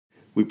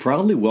We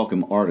proudly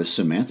welcome artist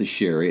Samantha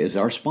Sherry as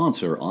our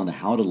sponsor on the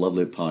How to Love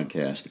Lit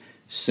podcast.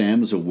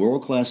 Sam is a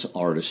world-class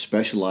artist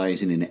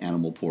specializing in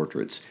animal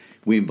portraits.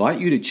 We invite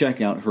you to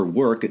check out her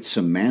work at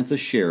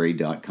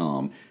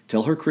samanthasherry.com.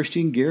 Tell her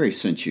Christy and Garry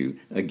sent you.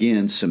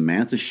 Again,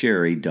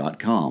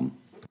 samanthasherry.com.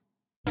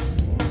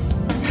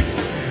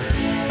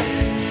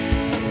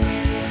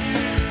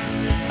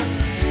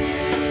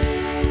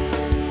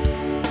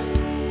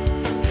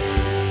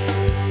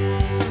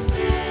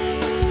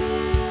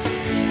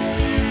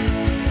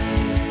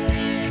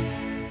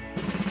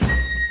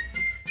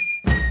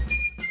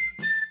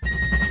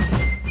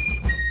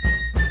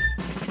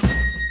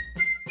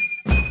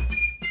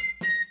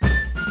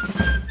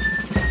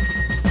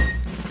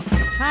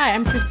 Hi,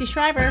 I'm Christy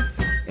Shriver.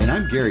 And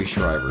I'm Garry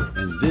Shriver,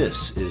 and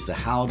this is the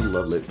How to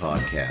Love Lit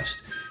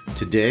podcast.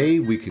 Today,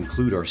 we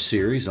conclude our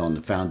series on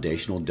the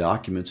foundational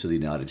documents of the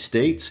United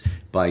States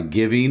by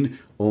giving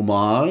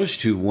homage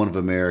to one of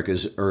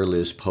America's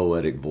earliest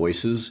poetic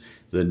voices,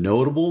 the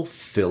notable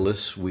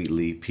Phyliss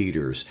Wheatley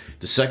Peters,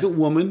 the second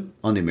woman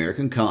on the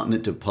American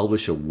continent to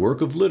publish a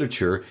work of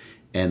literature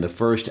and the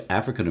first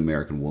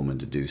African-American woman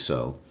to do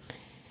so.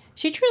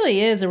 She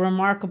truly is a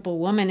remarkable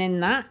woman, and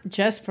not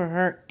just for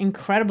her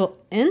incredible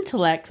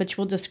intellect, which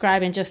we'll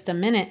describe in just a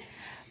minute,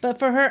 but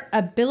for her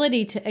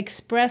ability to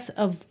express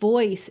a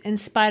voice in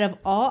spite of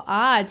all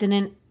odds in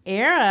an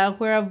era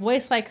where a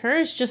voice like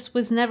hers just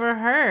was never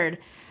heard.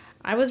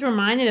 I was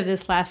reminded of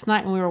this last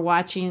night when we were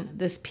watching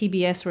this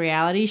PBS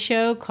reality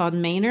show called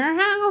Manor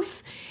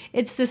House.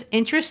 It's this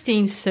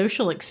interesting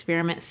social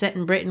experiment set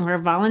in Britain where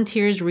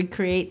volunteers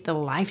recreate the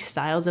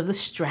lifestyles of the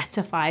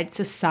stratified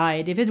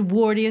society of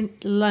Edwardian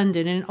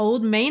London, an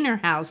old manor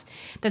house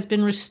that's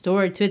been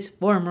restored to its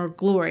former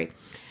glory.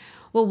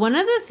 Well, one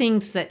of the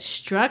things that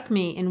struck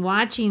me in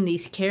watching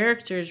these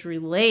characters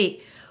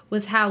relate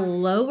was how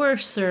lower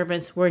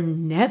servants were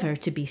never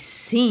to be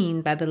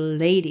seen by the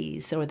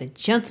ladies or the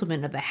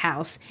gentlemen of the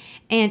house.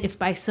 And if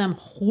by some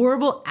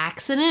horrible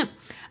accident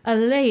a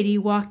lady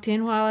walked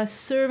in while a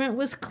servant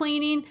was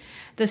cleaning,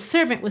 the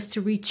servant was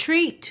to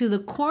retreat to the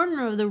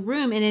corner of the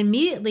room and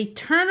immediately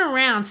turn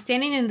around,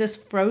 standing in this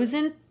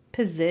frozen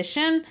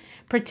position,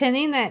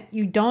 pretending that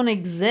you don't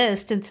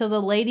exist until the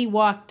lady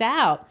walked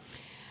out.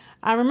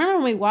 I remember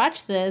when we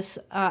watched this,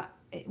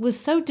 it was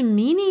so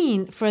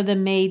demeaning for the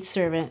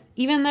maidservant,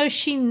 even though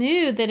she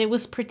knew that it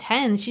was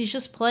pretend. She's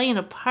just playing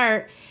a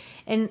part,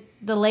 and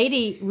the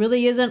lady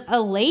really isn't a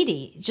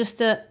lady,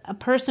 just a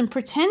person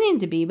pretending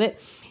to be. But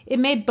it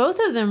made both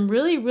of them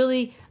really,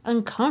 really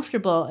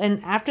uncomfortable. And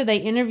after they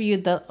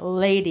interviewed the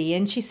lady,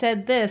 and she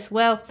said this,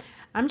 "Well,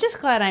 I'm just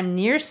glad I'm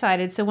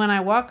nearsighted, so when I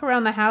walk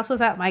around the house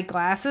without my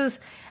glasses,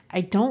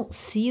 I don't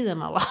see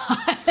them a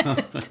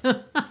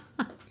lot."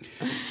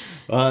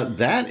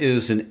 That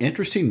is an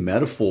interesting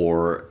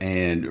metaphor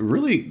and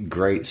really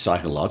great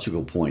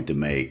psychological point to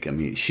make. I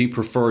mean, she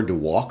preferred to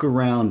walk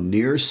around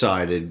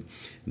nearsighted,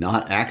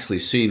 not actually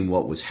seeing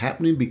what was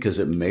happening because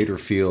it made her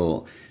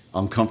feel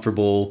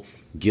uncomfortable,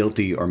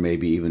 guilty, or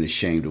maybe even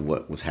ashamed of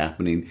what was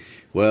happening.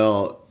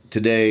 Well,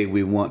 today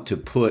we want to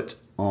put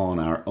on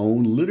our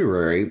own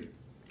literary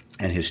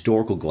and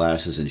historical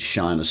glasses and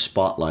shine a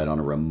spotlight on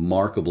a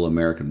remarkable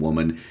American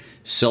woman,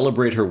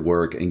 celebrate her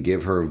work, and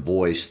give her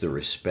voice the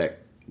respect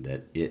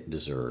that it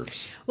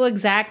deserves. Well,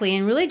 exactly.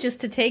 And really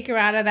just to take her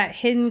out of that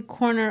hidden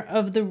corner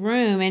of the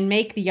room and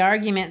make the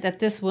argument that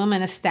this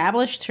woman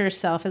established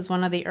herself as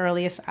one of the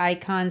earliest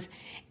icons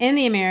in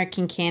the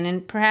American canon,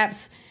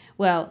 perhaps,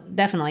 well,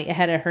 definitely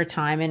ahead of her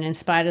time and in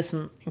spite of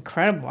some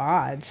incredible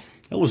odds.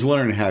 I was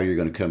wondering how you're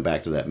going to come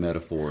back to that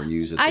metaphor and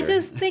use it I there.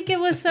 just think it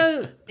was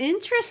so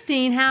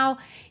interesting how,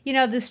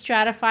 this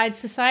stratified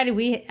society,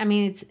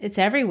 it's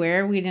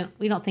everywhere. We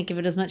don't think of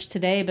it as much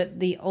today, but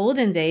the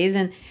olden days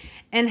and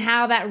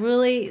how that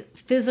really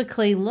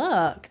physically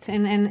looked,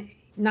 and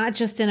not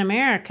just in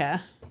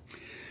America.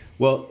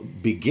 Well,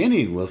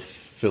 beginning with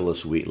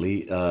Phillis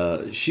Wheatley,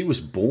 she was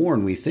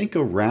born, we think,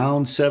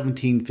 around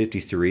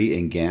 1753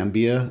 in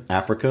Gambia,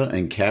 Africa,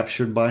 and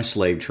captured by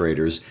slave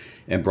traders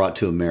and brought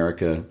to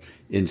America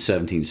in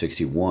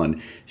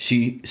 1761.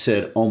 She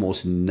said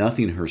almost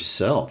nothing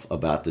herself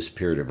about this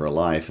period of her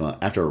life.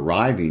 After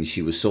arriving,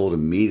 she was sold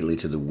immediately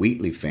to the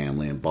Wheatley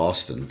family in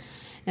Boston.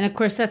 And of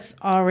course, that's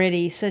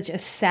already such a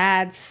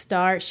sad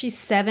start. She's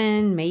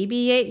 7,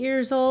 maybe 8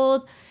 years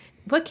old.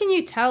 What can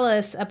you tell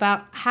us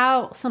about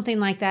how something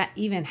like that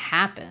even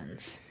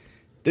happens?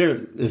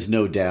 There is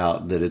no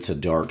doubt that it's a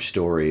dark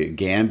story.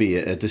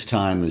 Gambia at this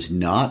time is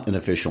not an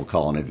official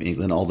colony of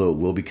England, although it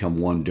will become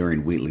one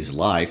during Wheatley's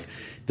life.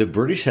 The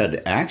British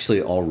had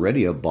actually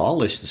already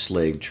abolished the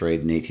slave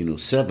trade in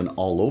 1807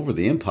 all over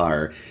the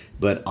empire,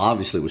 but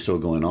obviously it was still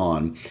going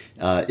on.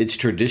 It's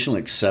traditionally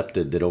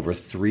accepted that over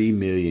 3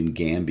 million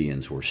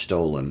Gambians were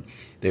stolen.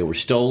 They were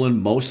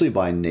stolen mostly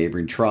by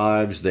neighboring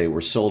tribes. They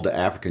were sold to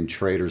African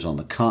traders on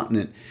the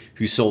continent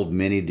who sold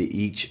many to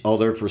each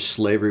other, for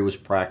slavery was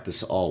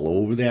practiced all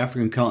over the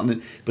African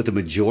continent, but the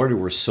majority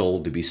were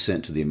sold to be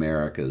sent to the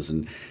Americas.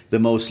 And the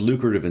most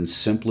lucrative and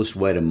simplest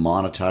way to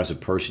monetize a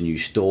person you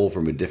stole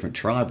from a different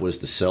tribe was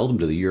to sell them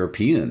to the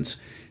Europeans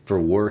for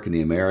work in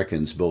the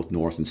Americans, both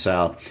North and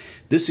South.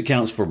 This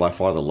accounts for by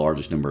far the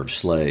largest number of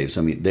slaves.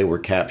 I mean, they were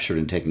captured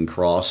and taken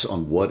across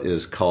on what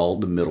is called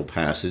the Middle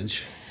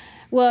Passage.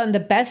 Well, and the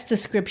best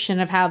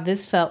description of how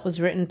this felt was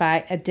written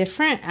by a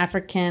different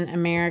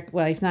African-American,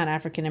 well, he's not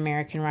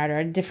African-American writer,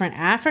 a different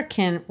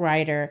African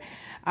writer.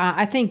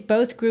 I think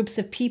both groups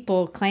of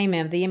people claim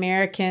him, the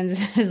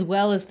Americans as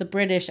well as the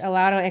British,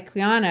 Olaudah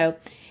Equiano.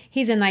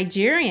 He's a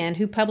Nigerian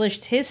who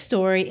published his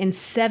story in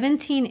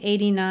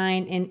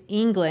 1789 in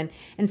England.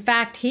 In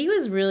fact, he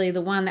was really the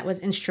one that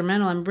was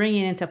instrumental in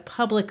bringing into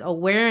public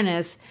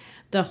awareness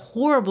the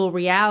horrible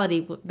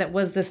reality that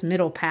was this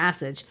Middle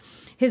Passage.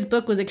 His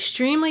book was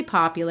extremely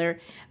popular,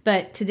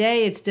 but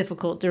today it's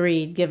difficult to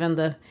read given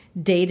the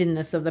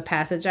datedness of the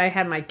passage. I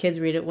had my kids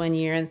read it one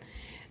year and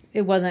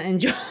it wasn't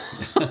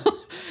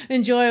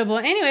enjoyable.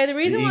 Anyway, the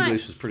reason why... The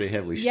English is pretty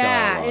heavily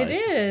stylized. Yeah, it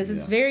is. Yeah.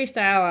 It's very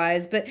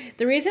stylized. But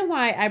the reason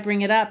why I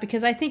bring it up,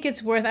 because I think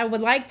it's worth... I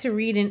would like to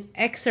read an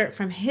excerpt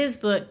from his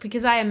book,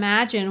 because I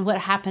imagine what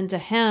happened to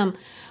him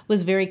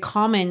was very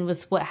common,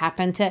 was what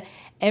happened to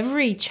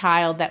every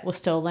child that was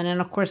stolen.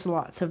 And, of course,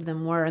 lots of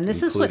them were. And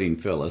this including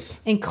Phyllis.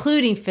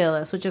 Including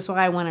Phyllis, which is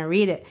why I want to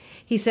read it.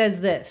 He says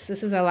this.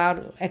 This is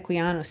Olaudah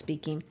Equiano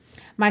speaking.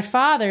 My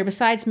father,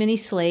 besides many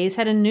slaves,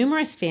 had a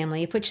numerous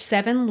family, of which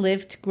 7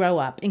 lived to grow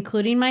up,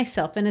 including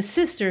myself and a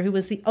sister who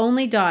was the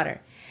only daughter.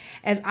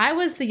 As I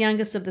was the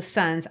youngest of the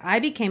sons, I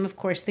became, of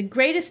course, the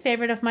greatest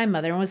favorite of my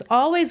mother and was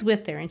always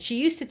with her, and she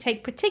used to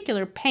take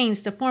particular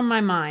pains to form my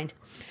mind.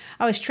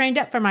 I was trained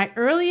up from my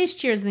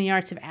earliest years in the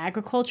arts of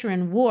agriculture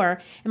and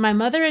war, and my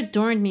mother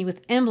adorned me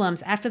with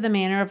emblems after the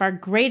manner of our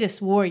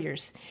greatest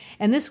warriors.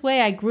 In this way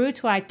I grew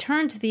till I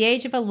turned to the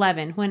age of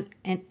 11, when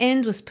an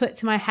end was put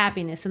to my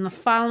happiness in the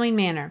following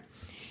manner.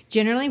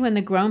 Generally, when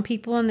the grown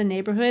people in the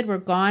neighborhood were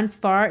gone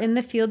far in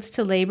the fields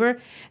to labor,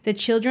 the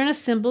children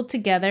assembled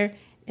together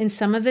in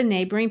some of the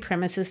neighboring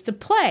premises to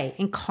play,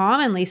 and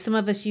commonly some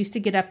of us used to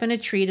get up in a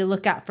tree to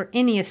look out for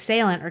any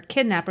assailant or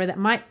kidnapper that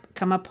might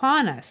come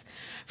upon us.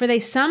 For they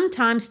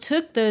sometimes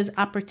took those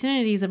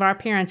opportunities of our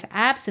parents'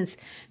 absence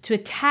to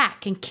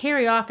attack and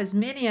carry off as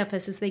many of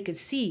us as they could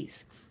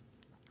seize.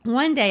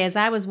 One day, as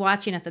I was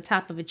watching at the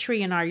top of a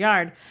tree in our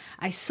yard,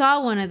 I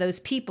saw one of those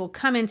people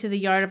come into the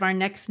yard of our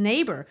next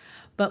neighbor,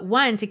 but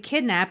one to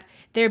kidnap,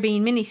 there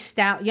being many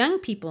stout young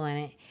people in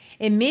it.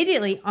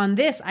 Immediately on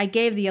this, I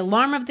gave the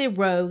alarm of the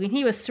rogue, and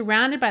he was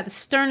surrounded by the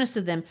sternest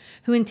of them,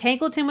 who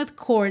entangled him with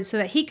cords so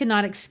that he could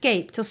not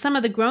escape, till some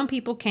of the grown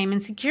people came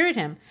and secured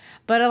him.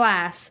 But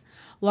alas,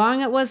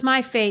 long it was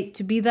my fate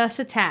to be thus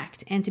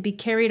attacked and to be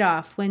carried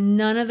off, when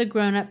none of the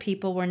grown-up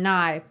people were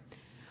nigh.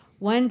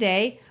 One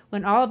day,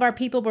 when all of our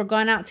people were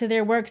gone out to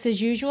their works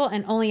as usual,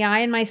 and only I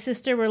and my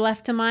sister were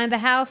left to mind the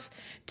house,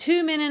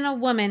 2 men and a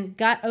woman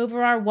got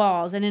over our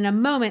walls, and in a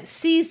moment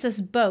seized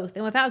us both,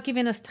 and without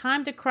giving us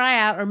time to cry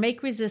out or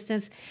make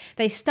resistance,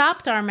 they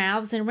stopped our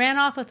mouths and ran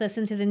off with us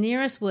into the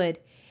nearest wood.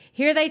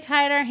 Here they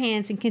tied our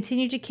hands and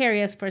continued to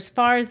carry us for as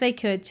far as they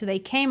could, till they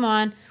came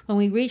on, when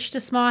we reached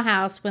a small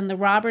house, when the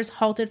robbers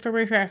halted for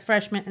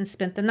refreshment and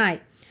spent the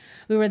night.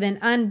 We were then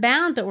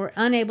unbound, but were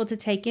unable to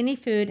take any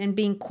food, and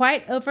being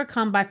quite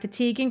overcome by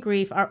fatigue and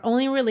grief, our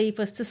only relief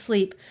was to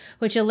sleep,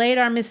 which allayed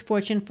our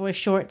misfortune for a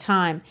short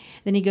time.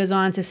 Then he goes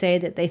on to say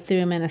that they threw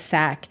him in a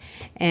sack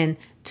and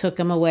took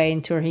him away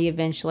until he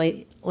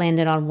eventually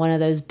landed on one of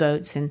those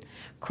boats and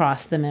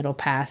crossed the Middle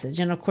Passage.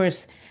 And of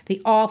course,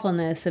 the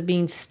awfulness of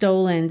being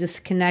stolen,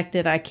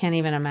 disconnected, I can't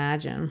even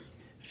imagine.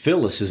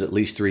 Phyllis is at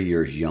least 3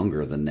 years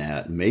younger than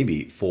that,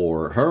 maybe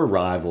 4. Her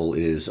arrival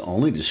is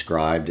only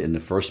described in the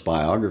first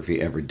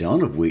biography ever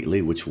done of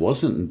Wheatley, which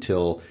wasn't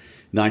until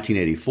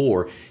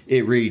 1984.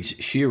 It reads,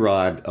 she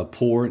arrived a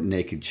poor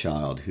naked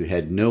child who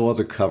had no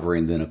other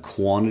covering than a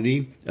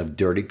quantity of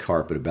dirty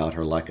carpet about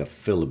her like a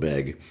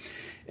philibeg.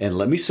 And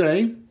let me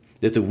say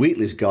that the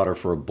Wheatleys got her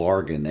for a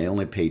bargain. They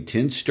only paid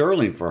 10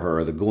 sterling for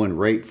her. The going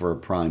rate for a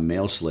prime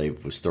male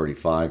slave was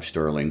 35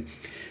 sterling.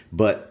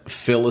 But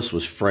Phyllis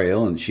was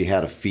frail, and she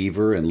had a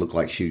fever and looked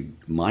like she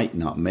might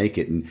not make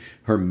it. And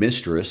her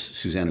mistress,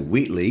 Susanna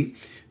Wheatley,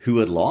 who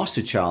had lost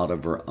a child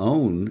of her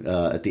own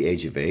at the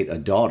age of 8, a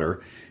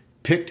daughter,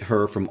 picked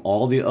her from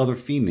all the other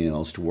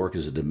females to work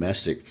as a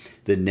domestic.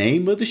 The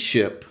name of the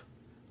ship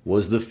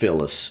was the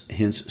Phyllis.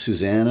 Hence,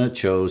 Susanna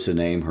chose to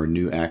name her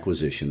new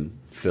acquisition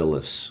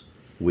Phyllis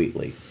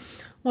Wheatley.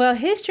 Well,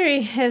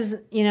 history has,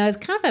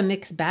 it's kind of a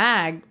mixed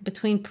bag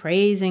between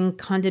praise and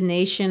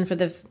condemnation for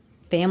the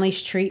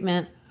family's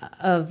treatment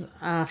of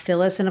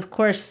Phyllis. And of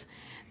course,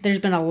 there's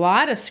been a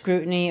lot of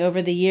scrutiny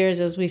over the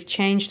years as we've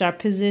changed our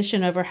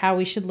position over how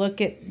we should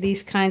look at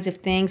these kinds of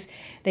things.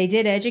 They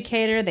did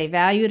educate her, they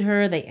valued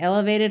her, they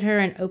elevated her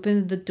and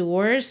opened the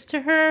doors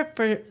to her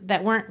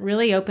that weren't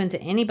really open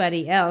to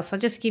anybody else. I'll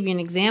just give you an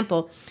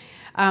example.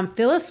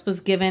 Phyllis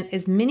was given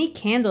as many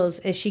candles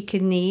as she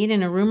could need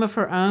in a room of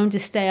her own to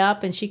stay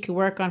up, and she could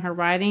work on her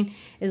writing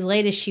as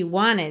late as she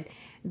wanted.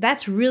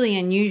 That's really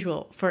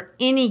unusual for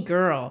any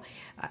girl.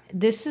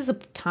 This is a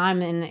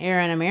time in the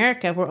era in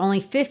America where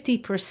only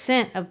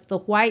 50% of the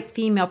white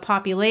female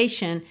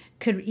population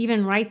could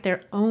even write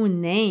their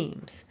own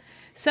names.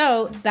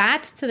 So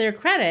that's to their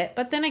credit.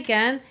 But then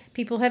again,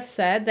 people have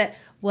said that,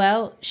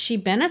 well, she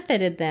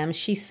benefited them.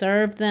 She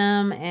served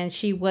them, and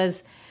she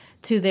was,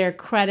 to their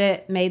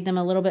credit, made them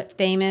a little bit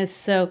famous.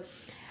 So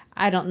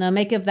I don't know.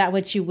 Make of that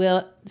what you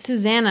will.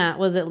 Susanna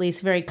was at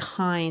least very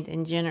kind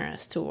and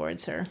generous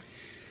towards her.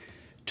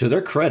 To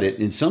their credit,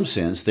 in some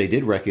sense, they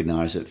did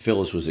recognize that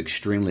Phyllis was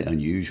extremely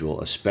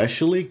unusual,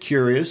 especially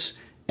curious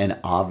and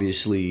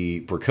obviously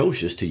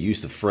precocious, to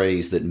use the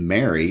phrase that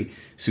Mary,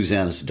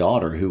 Susanna's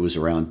daughter, who was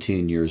around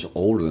 10 years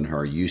older than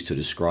her, used to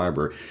describe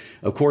her.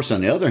 Of course,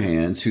 on the other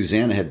hand,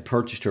 Susanna had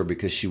purchased her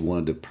because she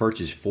wanted to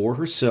purchase for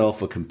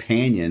herself a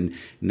companion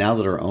now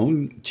that her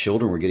own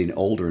children were getting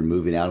older and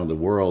moving out of the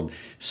world.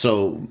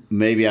 So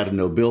maybe out of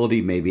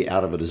nobility, maybe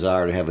out of a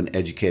desire to have an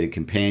educated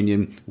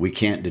companion. We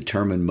can't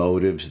determine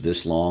motives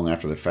this long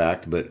after the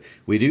fact, but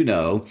we do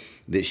know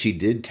that she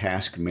did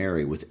task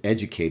Mary with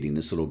educating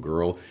this little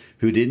girl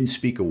who didn't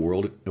speak a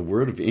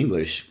word of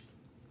English.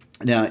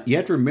 Now, you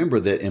have to remember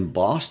that in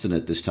Boston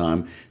at this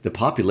time, the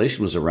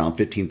population was around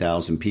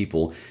 15,000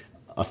 people.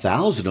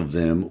 1,000 of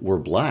them were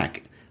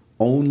black.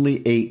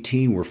 Only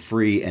 18 were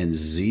free and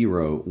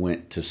 0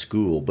 went to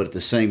school. But at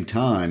the same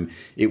time,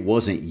 it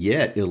wasn't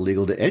yet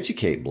illegal to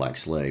educate black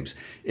slaves.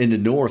 In the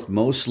North,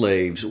 most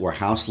slaves were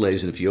house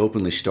slaves, and if you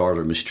openly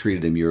started or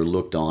mistreated them, you were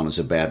looked on as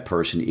a bad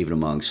person, even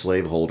among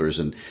slaveholders.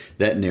 And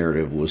that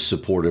narrative was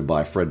supported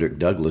by Frederick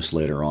Douglass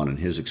later on in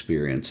his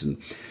experience.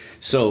 And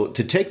so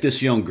to take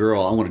this young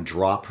girl, I want to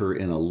drop her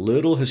in a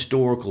little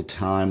historical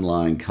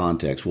timeline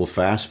context. We'll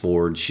fast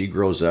forward. She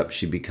grows up.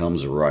 She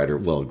becomes a writer.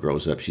 Well,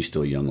 grows up. She's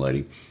still a young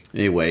lady.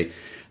 Anyway,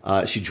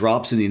 she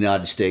drops in the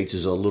United States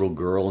as a little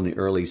girl in the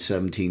early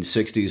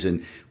 1760s.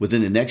 And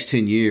within the next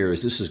 10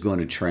 years, this is going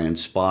to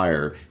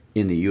transpire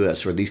in the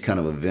U.S., or these kind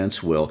of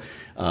events will.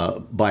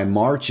 By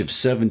March of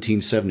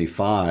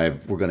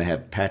 1775, we're going to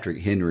have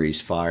Patrick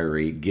Henry's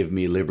fiery "Give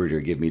me liberty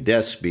or give me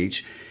death"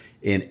 speech.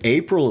 In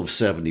April of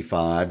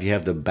 75, you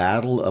have the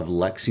Battle of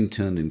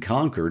Lexington and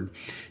Concord.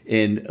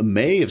 In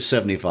May of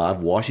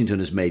 75, Washington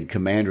is made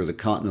commander of the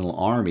Continental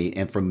Army.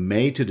 And from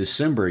May to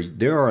December,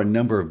 there are a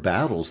number of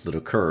battles that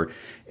occur.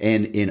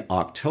 And in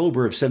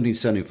October of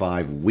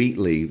 1775,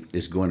 Wheatley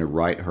is going to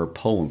write her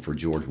poem for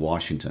George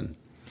Washington.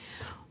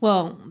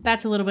 Well,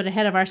 that's a little bit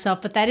ahead of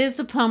ourselves, but that is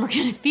the poem we're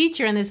going to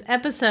feature in this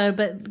episode.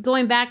 But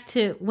going back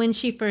to when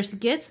she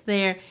first gets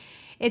there,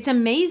 it's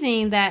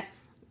amazing that,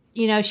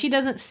 you know, she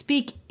doesn't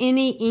speak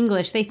any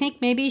English. They think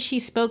maybe she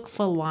spoke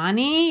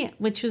Fulani,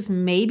 which was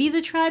maybe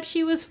the tribe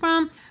she was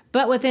from.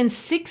 But within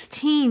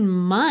 16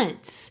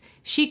 months,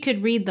 she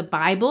could read the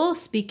Bible,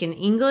 speak in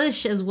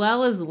English, as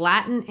well as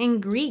Latin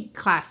and Greek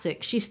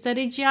classics. She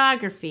studied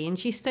geography and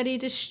she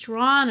studied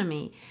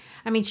astronomy.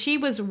 I mean, she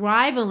was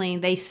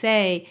rivaling, they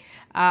say,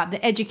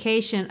 the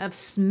education of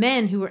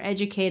men who were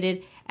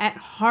educated at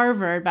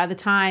Harvard by the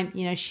time,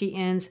 you know, she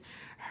ends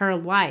her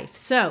life.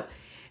 So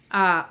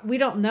we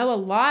don't know a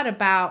lot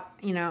about,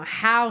 you know,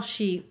 how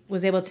she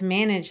was able to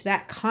manage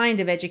that kind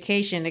of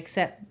education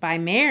except by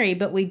Mary,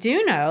 but we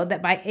do know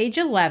that by age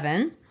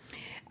 11,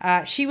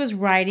 she was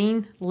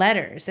writing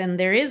letters, and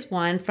there is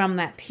one from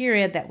that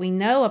period that we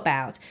know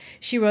about.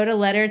 She wrote a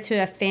letter to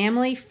a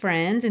family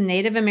friend, a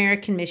Native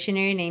American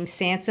missionary named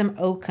Sansom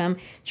Occom,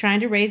 trying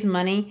to raise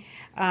money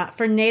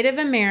for Native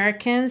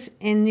Americans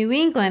in New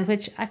England,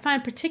 which I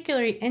find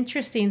particularly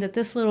interesting that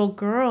this little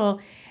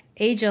girl,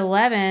 age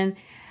 11,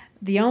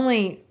 the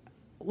only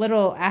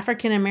little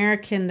African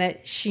American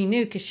that she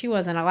knew, because she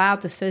wasn't allowed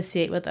to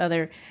associate with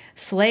other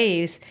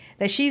slaves,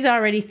 that she's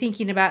already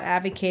thinking about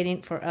advocating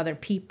for other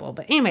people.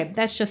 But anyway,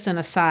 that's just an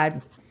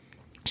aside.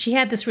 She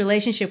had this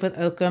relationship with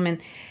Occom,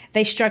 and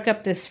they struck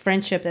up this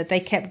friendship that they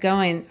kept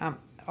going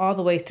all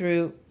the way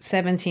through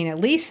at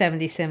least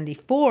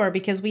 74,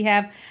 because we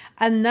have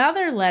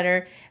another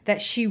letter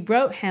that she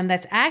wrote him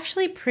that's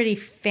actually pretty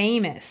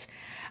famous.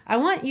 I'll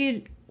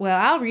read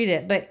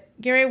it, but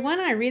Gary, when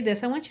I read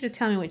this, I want you to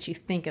tell me what you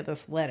think of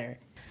this letter.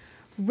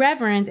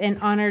 Reverend and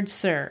honored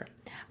sir,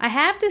 I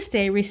have this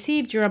day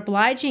received your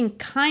obliging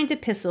kind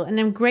epistle, and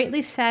am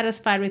greatly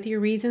satisfied with your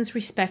reasons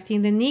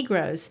respecting the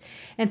Negroes,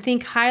 and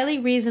think highly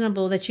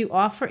reasonable that you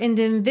offer in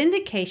the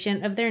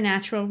vindication of their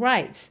natural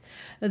rights.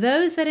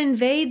 Those that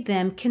invade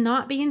them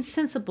cannot be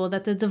insensible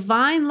that the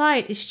divine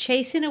light is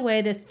chasing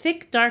away the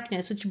thick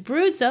darkness which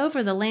broods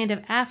over the land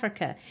of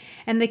Africa,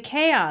 and the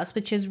chaos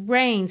which has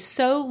reigned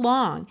so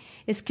long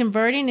is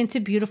converting into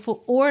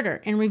beautiful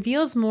order, and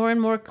reveals more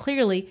and more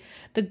clearly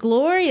the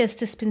glorious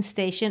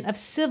dispensation of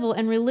civil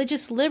and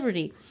religious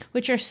liberty,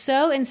 which are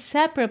so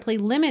inseparably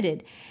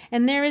limited,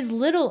 and there is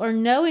little or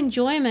no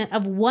enjoyment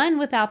of one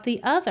without the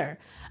other.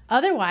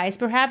 Otherwise,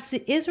 perhaps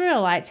the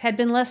Israelites had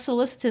been less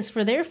solicitous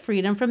for their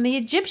freedom from the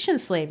Egyptian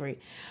slavery.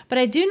 But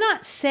I do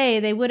not say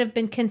they would have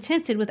been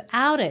contented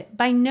without it,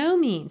 by no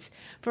means.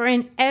 For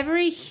in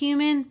every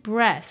human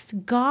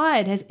breast,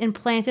 God has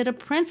implanted a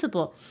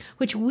principle,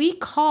 which we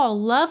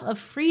call love of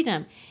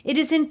freedom. It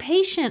is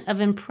impatient of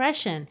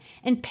impression,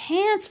 and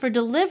pants for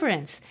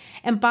deliverance.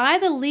 And by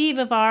the leave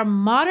of our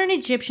modern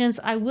Egyptians,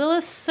 I will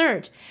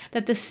assert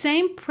that the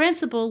same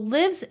principle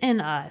lives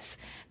in us.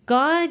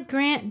 God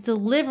grant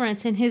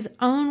deliverance in his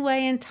own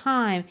way and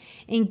time,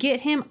 and get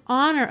him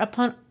honor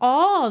upon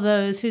all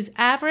those whose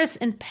avarice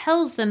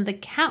impels them to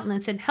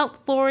countenance and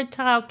help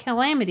foretell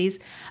calamities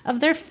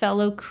of their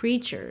fellow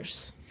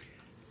creatures.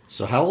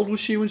 So how old was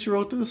she when she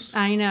wrote this?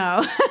 I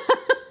know.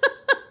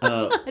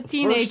 A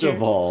teenager. First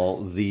of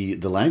all, the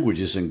language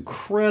is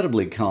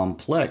incredibly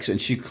complex,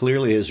 and she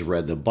clearly has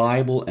read the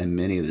Bible and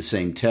many of the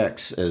same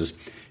texts as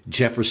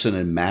Jefferson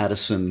and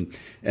Madison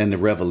and the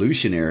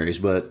revolutionaries,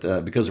 but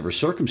because of her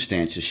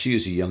circumstances, she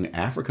as a young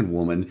African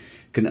woman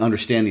can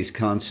understand these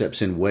concepts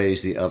in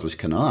ways the others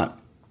cannot.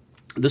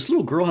 This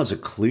little girl has a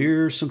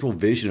clear central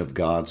vision of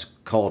God's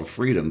call to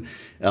freedom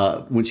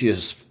when she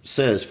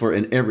says, "For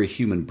in every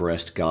human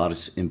breast God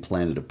has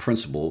implanted a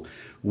principle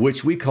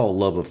which we call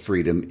love of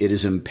freedom. It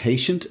is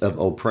impatient of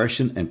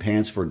oppression and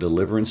pants for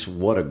deliverance."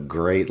 What a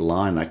great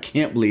line. I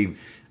can't believe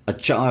a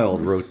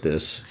child wrote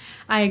this.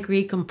 I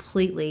agree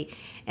completely.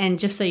 And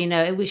just so you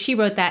know, she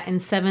wrote that in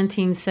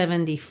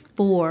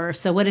 1774.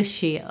 So what is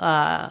she?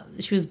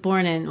 She was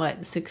born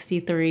in,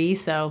 63?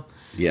 So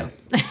yeah.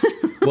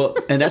 Well,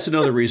 and that's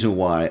another reason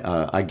why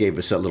I gave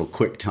us that little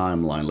quick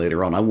timeline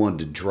later on. I wanted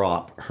to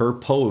drop her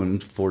poem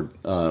for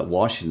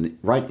Washington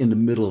right in the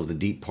middle of the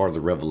deep part of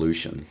the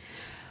Revolution.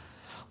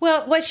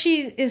 Well, what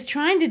she is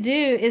trying to do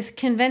is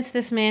convince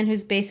this man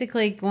who's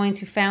basically going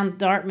to found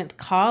Dartmouth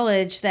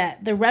College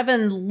that the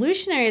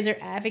revolutionaries are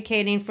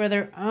advocating for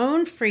their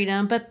own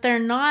freedom, but they're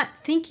not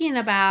thinking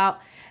about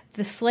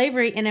the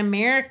slavery in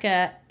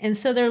America, and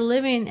so they're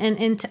living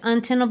in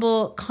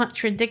untenable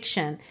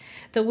contradiction.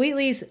 The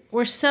Wheatleys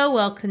were so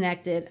well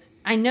connected.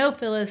 I know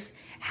Phyllis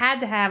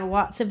had to have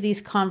lots of these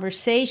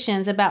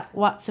conversations about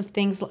lots of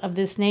things of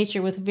this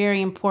nature with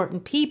very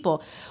important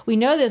people. We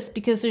know this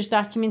because there's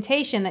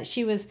documentation that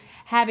she was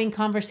having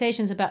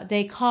conversations about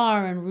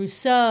Descartes and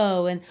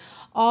Rousseau and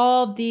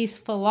all these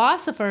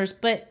philosophers,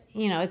 but,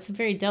 it's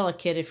very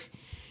delicate if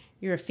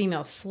you're a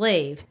female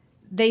slave.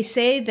 They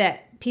say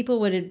that people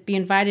would be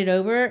invited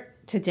over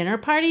to dinner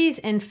parties,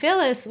 and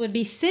Phyllis would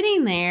be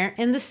sitting there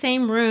in the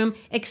same room,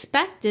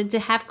 expected to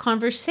have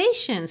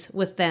conversations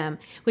with them,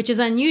 which is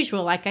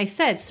unusual. Like I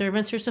said,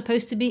 servants are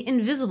supposed to be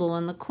invisible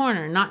in the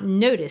corner, not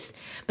noticed,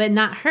 but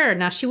not her.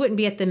 Now, she wouldn't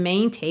be at the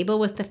main table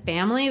with the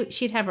family.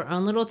 She'd have her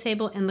own little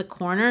table in the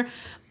corner,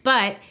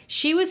 but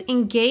she was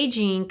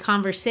engaging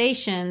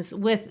conversations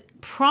with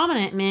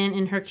prominent men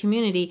in her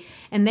community,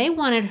 and they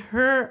wanted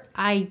her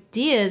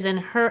ideas and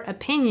her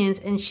opinions,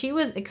 and she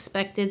was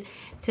expected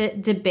to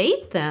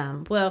debate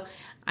them. Well,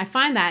 I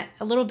find that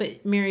a little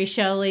bit Mary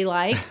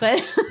Shelley-like,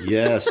 but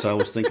yes, I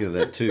was thinking of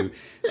that too.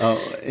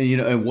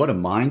 And what a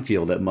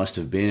minefield that must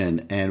have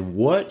been, and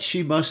what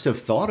she must have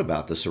thought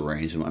about this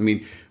arrangement. I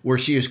mean, where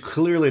she is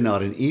clearly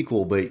not an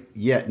equal, but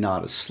yet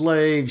not a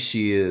slave.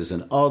 She is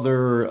an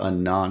other, a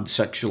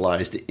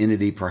non-sexualized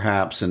entity,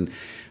 perhaps. And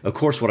of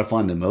course, what I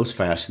find the most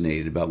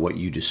fascinating about what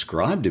you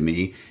described to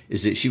me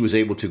is that she was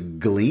able to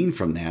glean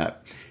from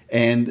that,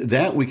 and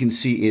that we can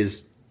see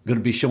is going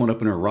to be showing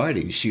up in her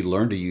writing. She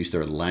learned to use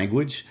their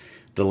language,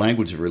 the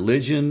language of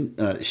religion.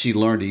 She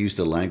learned to use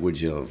the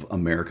language of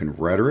American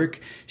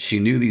rhetoric. She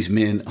knew these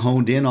men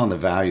honed in on the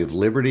value of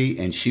liberty,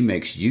 and she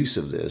makes use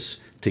of this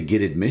to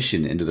get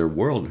admission into their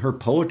world. Her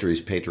poetry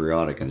is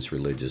patriotic and it's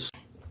religious.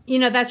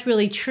 That's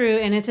really true,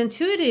 and it's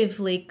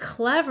intuitively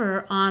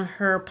clever on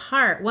her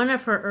part. One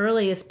of her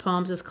earliest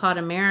poems is called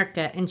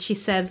America, and she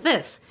says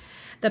this: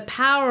 "The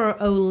power,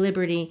 O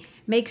liberty,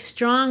 makes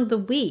strong the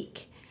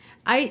weak."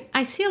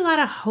 I see a lot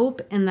of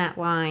hope in that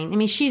line. I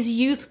mean, she's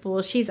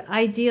youthful, she's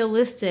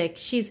idealistic,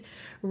 she's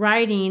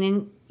writing,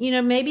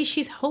 and, maybe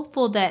she's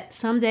hopeful that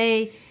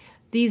someday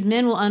these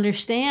men will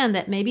understand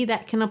that maybe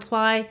that can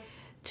apply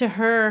to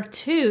her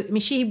too. I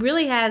mean, she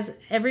really has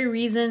every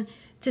reason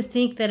to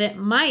think that it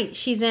might.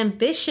 She's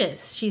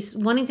ambitious. She's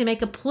wanting to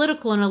make a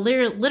political and a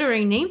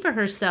literary name for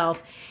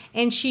herself,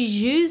 and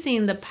she's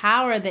using the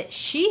power that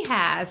she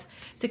has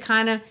to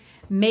kind of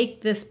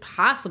make this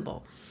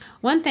possible.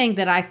 One thing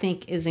that I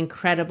think is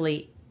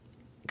incredibly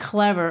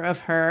clever of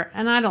her,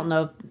 and I don't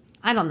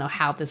know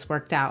how this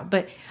worked out,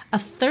 but a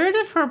third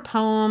of her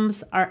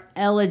poems are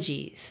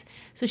elegies.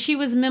 So she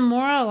was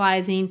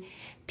memorializing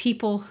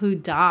people who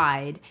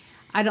died.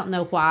 I don't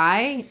know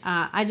why.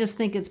 I just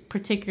think it's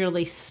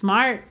particularly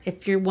smart.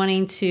 If you're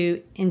wanting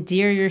to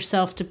endear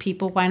yourself to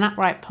people, why not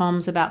write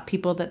poems about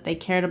people that they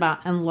cared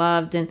about and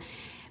loved, and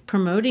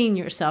promoting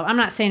yourself? I'm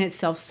not saying it's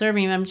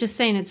self-serving. I'm just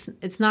saying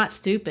it's not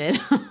stupid.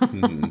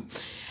 Mm-hmm.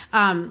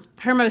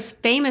 Her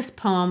most famous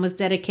poem was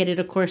dedicated,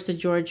 of course, to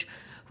George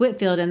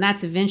Whitefield, and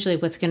that's eventually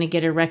what's going to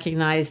get her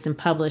recognized and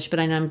published, but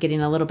I know I'm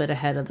getting a little bit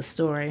ahead of the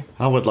story.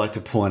 I would like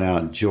to point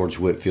out George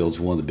Whitefield's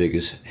one of the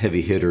biggest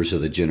heavy hitters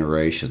of the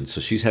generation,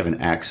 so she's having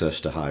access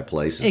to high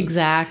places.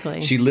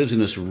 Exactly. She lives in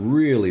this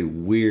really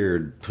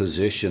weird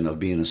position of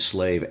being a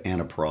slave and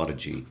a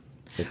prodigy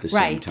at the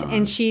same time. Right,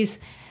 and she's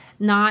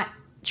not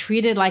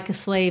treated like a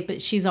slave,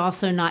 but she's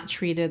also not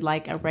treated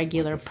like a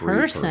regular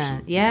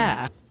person.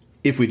 Yeah.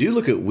 If we do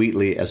look at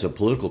Wheatley as a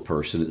political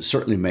person, it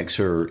certainly makes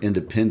her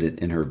independent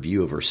in her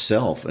view of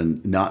herself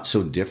and not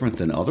so different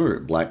than other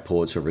black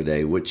poets of her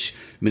day, which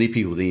many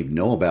people didn't even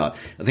know about.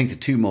 I think the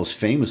two most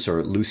famous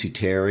are Lucy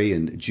Terry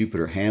and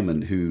Jupiter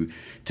Hammond, who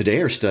today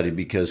are studied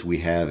because we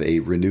have a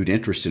renewed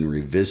interest in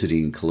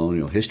revisiting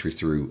colonial history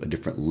through a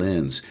different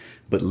lens.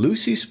 But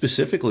Lucy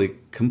specifically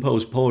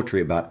composed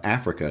poetry about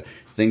Africa,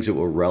 things that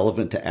were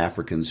relevant to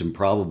Africans and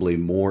probably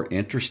more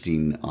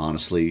interesting,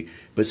 honestly.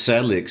 But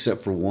sadly,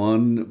 except for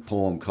one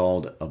poem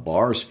called A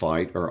Bars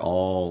Fight, are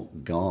all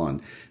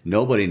gone.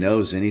 Nobody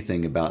knows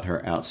anything about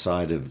her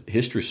outside of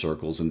history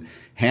circles. And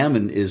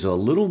Hammond is a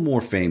little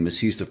more famous.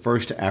 He's the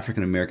first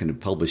African American to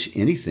publish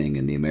anything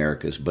in the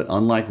Americas. But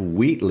unlike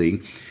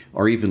Wheatley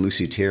or even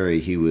Lucy Terry,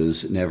 he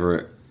was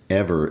never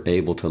ever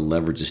able to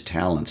leverage his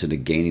talents into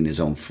gaining his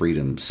own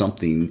freedom,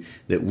 something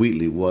that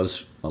Wheatley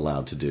was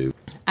allowed to do.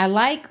 I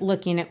like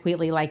looking at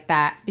Wheatley like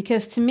that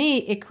because to me,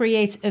 it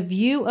creates a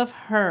view of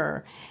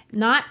her,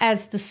 not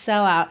as the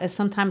sellout as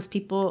sometimes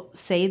people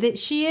say that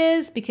she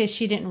is because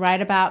she didn't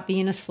write about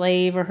being a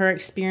slave or her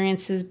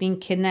experiences being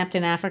kidnapped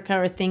in Africa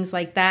or things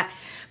like that.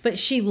 But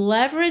she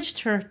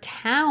leveraged her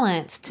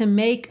talent to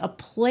make a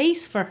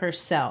place for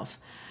herself.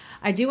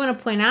 I do want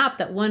to point out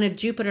that one of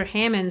Jupiter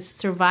Hammond's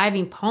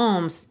surviving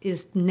poems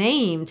is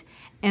named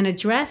and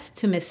addressed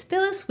to Miss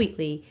Phillis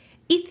Wheatley,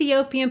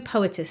 Ethiopian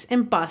poetess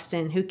in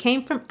Boston who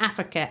came from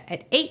Africa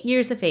at 8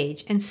 years of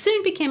age and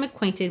soon became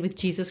acquainted with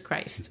Jesus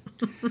Christ.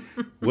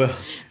 Well,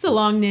 it's a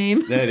long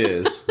name. That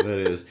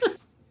is.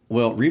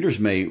 Well, readers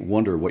may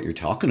wonder what you're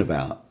talking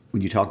about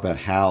when you talk about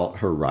how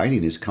her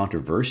writing is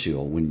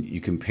controversial, when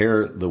you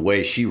compare the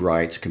way she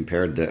writes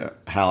compared to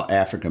how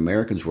African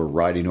Americans were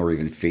writing or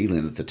even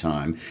feeling at the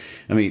time.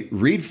 I mean,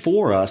 read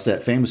for us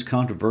that famous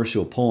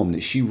controversial poem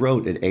that she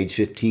wrote at age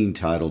 15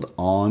 titled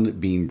On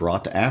Being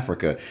Brought to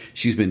Africa.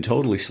 She's been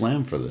totally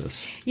slammed for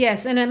this.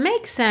 Yes, and it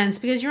makes sense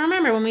because you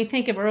remember when we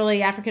think of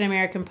early African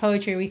American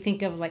poetry, we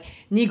think of like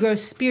Negro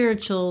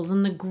spirituals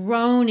and the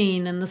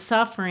groaning and the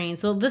suffering.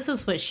 So this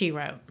is what she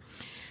wrote.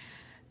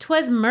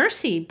 "'Twas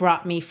mercy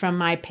brought me from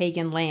my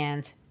pagan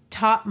land,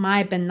 taught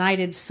my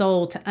benighted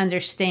soul to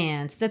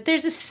understand that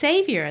there's a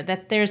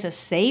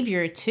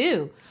Savior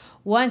too.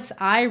 Once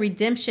I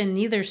redemption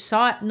neither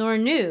sought nor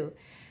knew.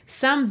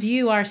 Some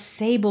view our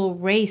sable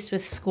race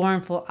with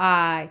scornful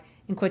eye,"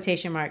 in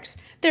quotation marks.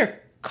 "Their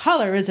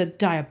color is a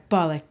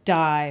diabolic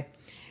dye.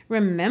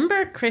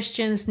 Remember,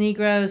 Christians,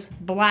 Negroes,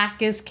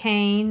 black as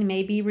Cain,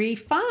 may be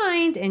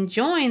refined and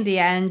join the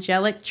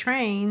angelic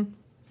train."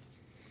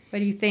 What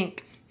do you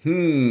think?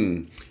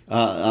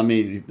 I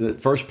mean,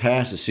 at first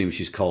pass, it seems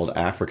she's called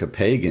Africa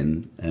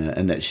pagan,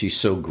 and that she's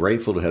so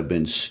grateful to have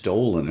been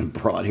stolen and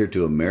brought here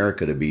to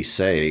America to be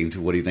saved.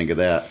 What do you think of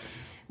that?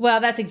 Well,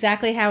 that's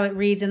exactly how it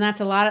reads, and that's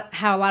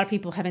how a lot of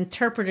people have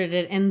interpreted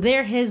it. And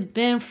there has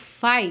been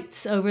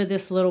fights over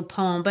this little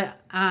poem, but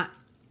I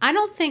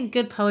don't think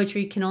good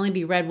poetry can only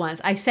be read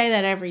once. I say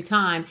that every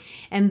time.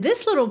 And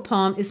this little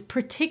poem is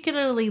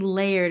particularly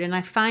layered, and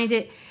I find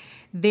it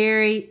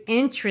very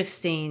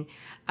interesting.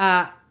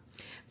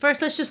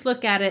 First, let's just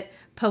look at it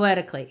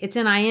poetically. It's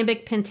in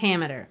iambic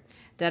pentameter.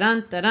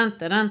 Da-dun, da-dun,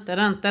 da-dun,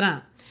 da-dun,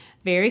 da-dun.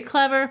 Very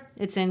clever.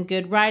 It's in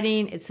good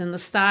writing. It's in the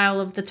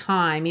style of the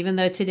time, even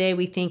though today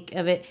we think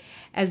of it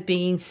as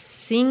being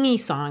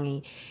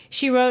singy-songy.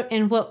 She wrote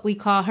in what we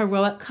call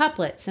heroic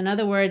couplets. In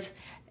other words,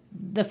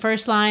 the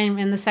first line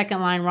and the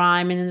second line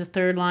rhyme, and then the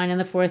third line and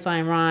the fourth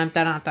line rhyme.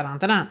 Da-dun, da-dun,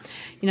 da-dun.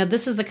 You know,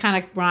 this is the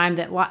kind of rhyme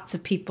that lots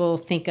of people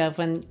think of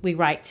when we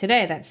write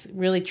today. That's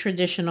really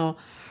traditional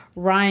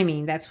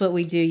rhyming. That's what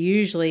we do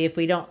usually if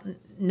we don't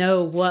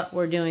know what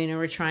we're doing and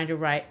we're trying to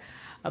write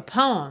a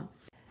poem.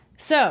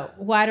 So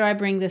why do I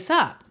bring this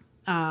up?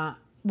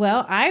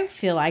 Well, I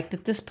feel like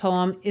that this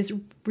poem is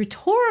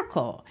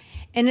rhetorical,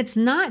 and it's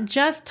not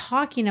just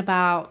talking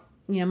about,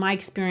 my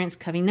experience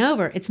coming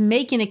over. It's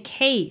making a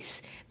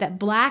case that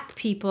black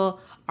people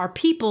are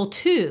people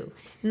too.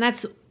 And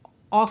that's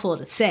awful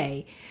to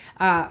say.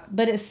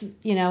 But it's,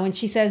 when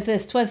she says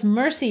this, "'Twas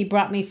mercy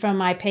brought me from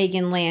my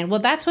pagan land." Well,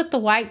 that's what the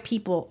white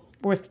people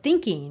were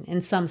thinking in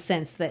some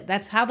sense.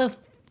 That's how the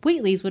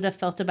Wheatleys would have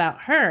felt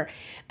about her.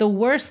 The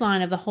worst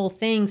line of the whole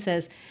thing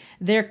says,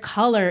 "Their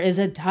color is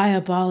a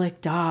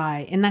diabolic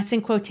dye." And that's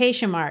in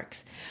quotation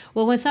marks.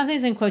 Well, when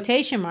something's in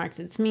quotation marks,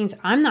 it means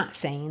I'm not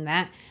saying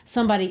that.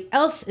 Somebody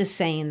else is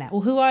saying that.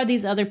 Well, who are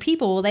these other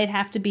people? Well, they'd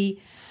have to be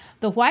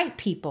the white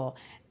people.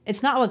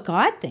 It's not what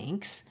God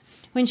thinks.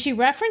 When she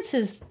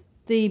references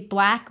the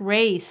black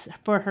race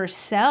for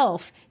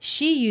herself,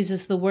 she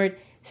uses the word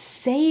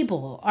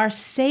sable, our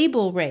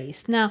sable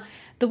race. Now,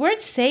 the word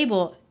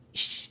sable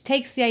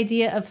takes the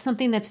idea of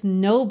something that's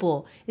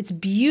noble. It's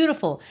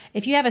beautiful.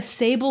 If you have a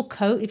sable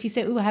coat, if you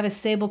say, "Ooh, I have a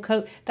sable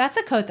coat," that's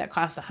a coat that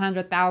costs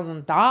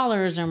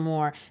 $100,000 or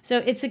more. So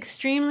it's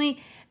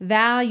extremely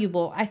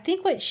valuable. I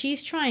think what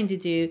she's trying to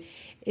do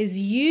is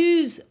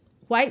use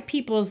white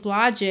people's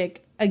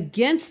logic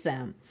against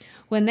them.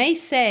 When they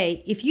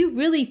say, "If you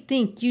really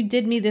think you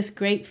did me this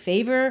great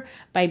favor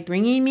by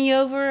bringing me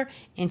over,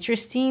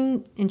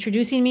 introducing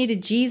me to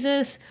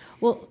Jesus,"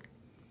 well,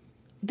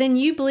 then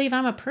you believe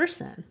I'm a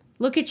person.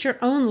 Look at your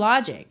own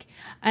logic.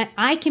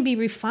 I can be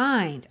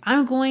refined.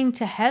 I'm going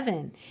to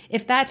heaven.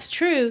 If that's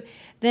true,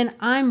 then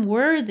I'm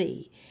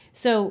worthy.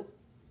 So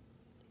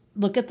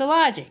look at the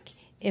logic.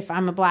 If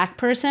I'm a black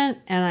person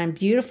and I'm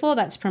beautiful,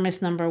 that's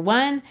premise number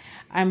one.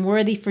 I'm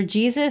worthy for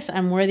Jesus.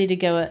 I'm worthy to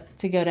go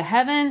to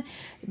heaven.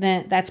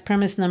 Then that's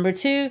premise number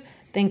two.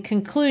 Then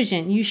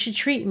conclusion, you should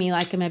treat me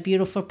like I'm a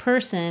beautiful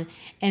person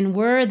and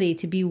worthy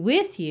to be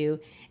with you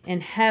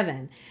in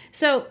heaven.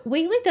 So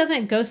Wheatley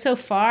doesn't go so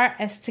far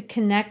as to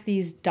connect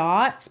these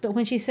dots, but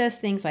when she says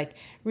things like,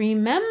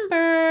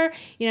 remember,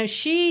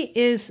 she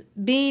is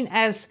being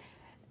as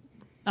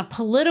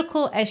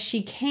political as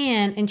she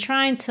can and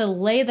trying to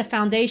lay the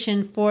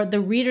foundation for the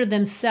reader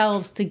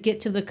themselves to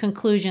get to the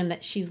conclusion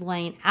that she's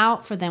laying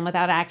out for them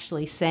without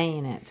actually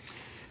saying it.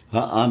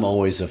 I'm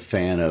always a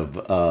fan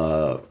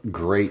of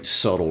great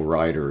subtle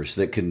writers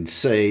that can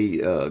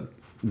say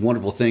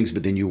wonderful things,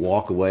 but then you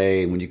walk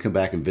away, and when you come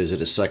back and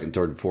visit a second,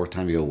 third, and fourth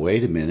time, you go,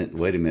 wait a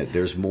minute,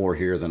 there's more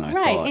here than I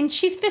thought. Right, and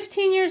she's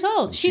 15 years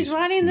old. She's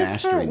writing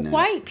this for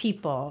white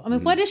people. I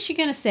mean, what is she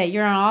going to say?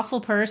 You're an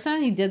awful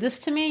person? You did this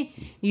to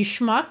me? You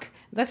schmuck?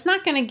 That's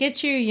not going to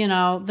get you,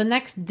 the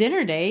next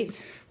dinner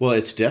date. Well,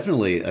 it's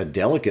definitely a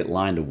delicate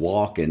line to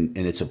walk, and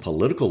it's a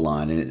political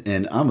line.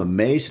 And I'm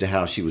amazed at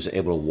how she was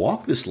able to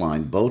walk this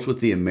line, both with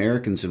the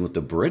Americans and with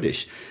the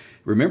British.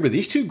 Remember,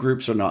 these two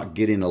groups are not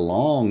getting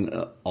along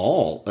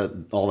all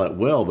that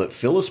well, but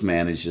Phyllis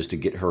manages to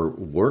get her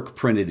work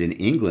printed in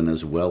England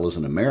as well as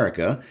in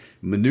America,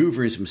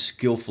 maneuvering them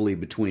skillfully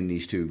between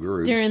these two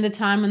groups. During the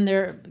time when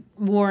they're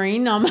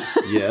warring.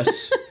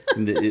 Yes,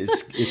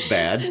 it's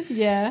bad.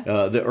 Yeah.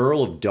 The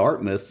Earl of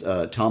Dartmouth,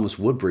 Thomas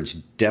Woodbridge,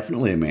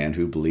 definitely a man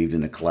who believed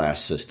in a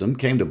class system,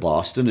 came to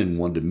Boston and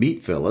wanted to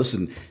meet Phyllis,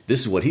 and this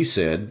is what he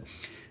said.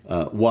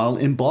 While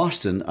in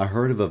Boston, I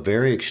heard of a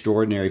very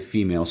extraordinary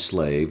female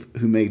slave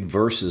who made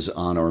verses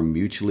on our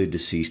mutually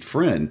deceased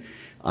friend.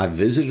 I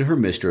visited her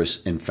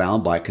mistress and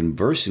found by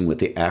conversing with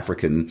the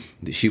African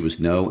that she was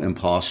no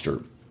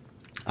impostor.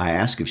 I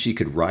asked if she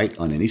could write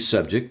on any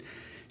subject.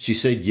 She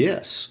said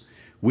yes.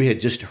 We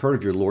had just heard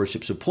of your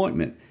lordship's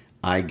appointment.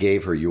 I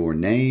gave her your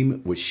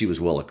name, which she was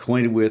well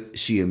acquainted with.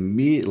 She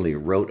immediately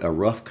wrote a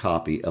rough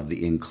copy of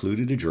the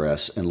included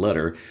address and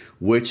letter,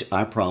 which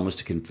I promised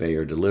to convey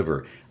or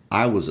deliver.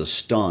 I was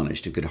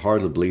astonished and could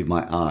hardly believe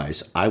my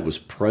eyes. I was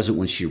present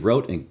when she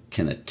wrote and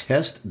can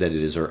attest that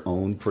it is her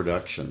own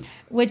production.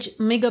 Which,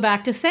 let me go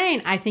back to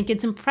saying, I think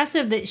it's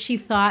impressive that she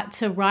thought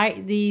to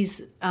write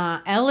these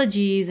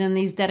elegies and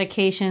these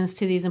dedications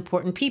to these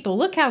important people.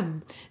 Look how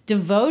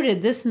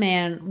devoted this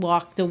man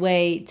walked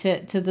away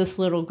to this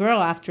little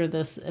girl after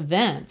this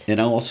event.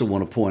 And I also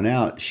want to point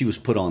out, she was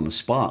put on the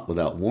spot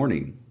without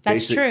warning.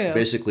 That's true.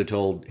 Basically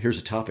told, here's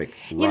a topic,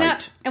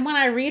 right. And when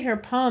I read her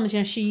poems,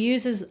 she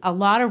uses a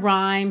lot of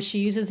rhymes. She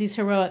uses these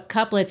heroic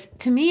couplets.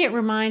 To me, it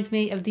reminds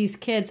me of these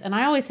kids, and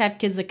I always have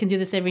kids that can do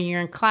this every year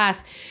in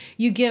class.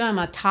 You give them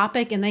a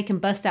topic, and they can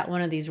bust out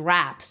one of these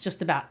raps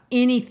just about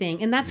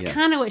anything. And that's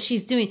kind of what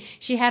she's doing.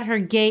 She had her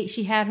gait.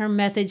 She had her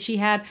method. She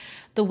had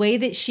the way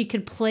that she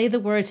could play the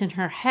words in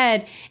her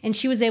head, and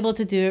she was able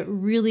to do it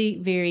really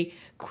very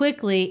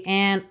quickly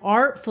and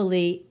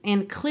artfully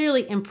and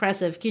clearly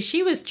impressive because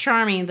she was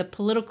charming the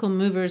political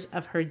movers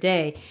of her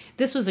day.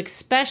 This was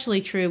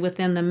especially true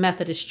within the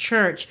Methodist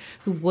Church,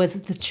 who was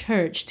the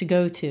church to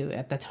go to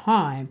at the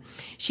time.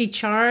 She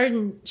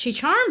charmed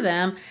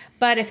them,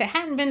 but if it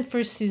hadn't been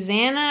for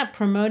Susanna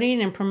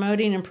promoting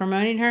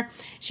her,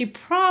 she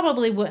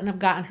probably wouldn't have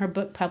gotten her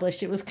book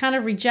published. It was kind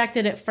of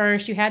rejected at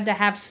first. You had to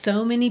have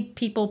so many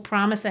people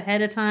promise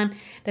ahead of time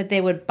that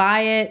they would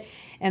buy it.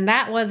 And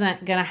that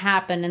wasn't going to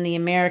happen in the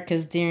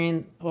Americas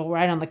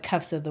right on the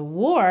cuffs of the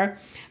war.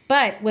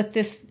 But with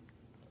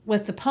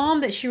the poem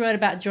that she wrote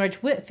about George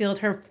Whitefield,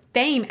 her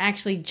fame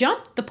actually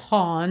jumped the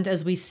pond,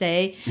 as we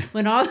say,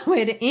 went all the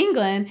way to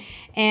England.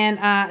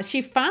 And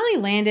she finally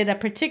landed a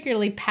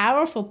particularly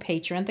powerful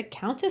patron, the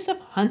Countess of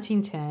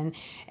Huntington.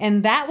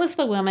 And that was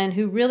the woman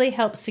who really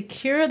helped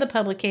secure the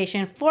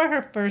publication for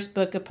her first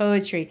book of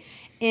poetry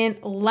in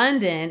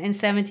London in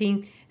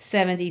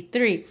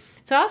 1773.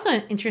 It's also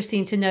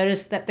interesting to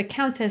notice that the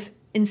Countess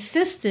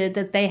insisted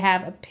that they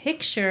have a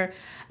picture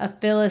of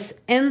Phyllis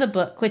in the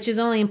book, which is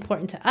only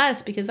important to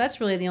us because that's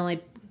really the only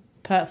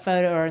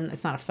photo, or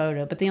it's not a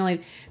photo, but the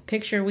only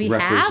picture we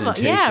have.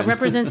 Yeah,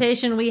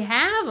 representation we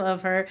have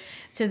of her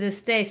to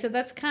this day. So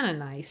that's kind of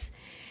nice.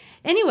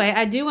 Anyway,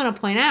 I do want to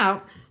point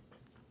out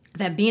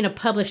that being a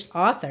published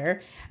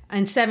author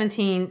in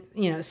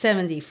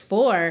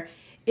 1774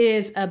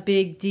 is a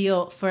big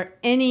deal for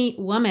any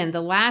woman.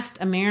 The last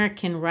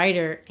American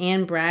writer,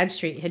 Anne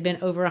Bradstreet, had been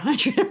over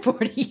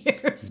 140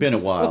 years. Been a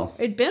while.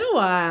 It'd been a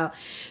while.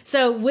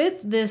 So with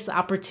this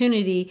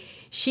opportunity,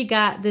 she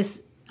got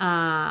this,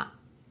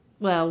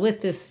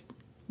 with this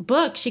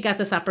book, she got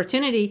this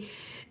opportunity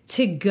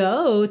to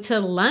go to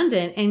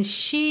London, and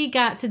she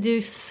got to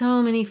do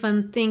so many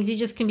fun things. You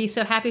just can be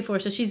so happy for her.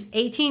 So she's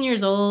 18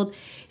 years old.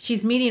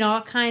 She's meeting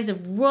all kinds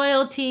of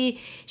royalty.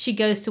 She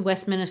goes to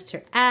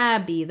Westminster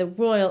Abbey, the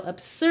Royal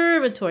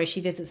Observatory.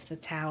 She visits the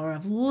Tower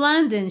of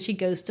London. She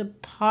goes to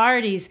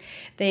parties.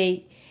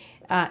 They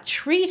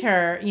treat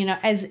her,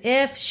 as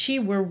if she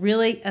were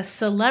really a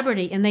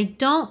celebrity, and they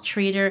don't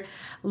treat her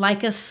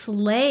like a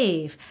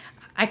slave.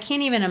 I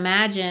can't even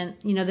imagine,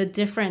 the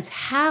difference,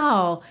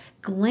 how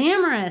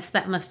glamorous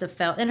that must have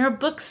felt. And her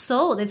book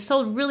sold. It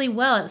sold really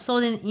well. It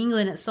sold in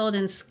England. It sold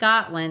in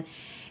Scotland.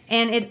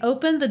 And it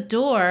opened the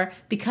door,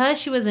 because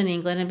she was in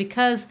England and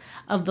because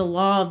of the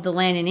law of the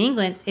land in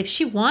England. If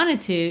she wanted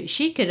to,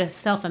 she could have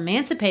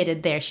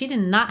self-emancipated there. She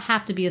did not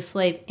have to be a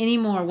slave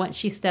anymore once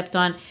she stepped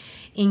on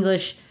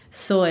English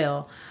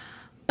soil.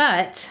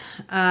 But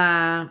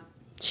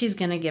she's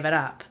going to give it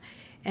up.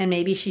 And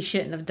maybe she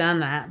shouldn't have done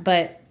that.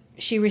 But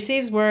she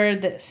receives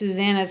word that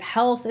Susanna's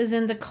health is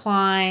in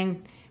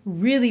decline,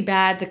 really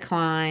bad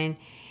decline,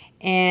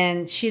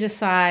 and she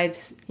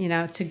decides,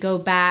 to go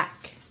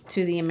back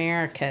to the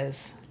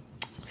Americas,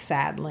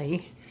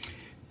 sadly.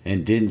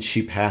 And didn't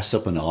she pass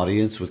up an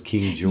audience with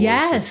King George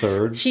Yes,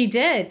 III? She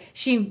did.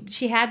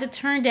 She had to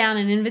turn down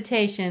an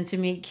invitation to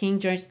meet King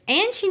George,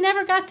 and she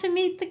never got to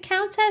meet the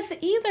Countess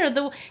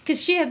either,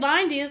 because she had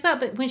lined these up.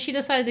 But when she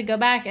decided to go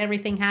back,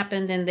 everything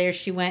happened, and there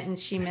she went, and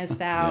she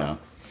missed out. Yeah.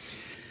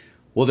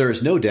 Well, there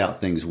is no doubt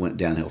things went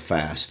downhill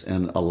fast,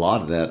 and a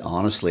lot of that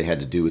honestly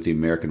had to do with the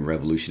American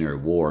Revolutionary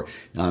War.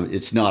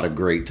 It's not a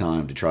great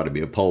time to try to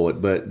be a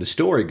poet, but the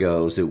story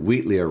goes that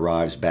Wheatley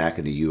arrives back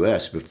in the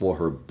U.S. before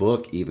her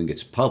book even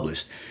gets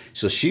published,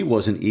 so she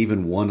wasn't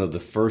even one of the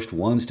first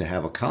ones to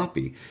have a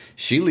copy.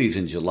 She leaves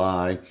in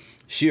July.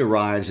 She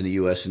arrives in the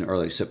U.S. in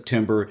early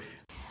September.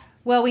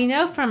 Well, we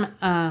know from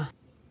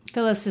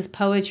Phyllis's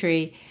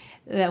poetry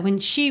that when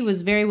she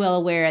was very well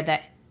aware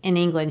that in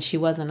England she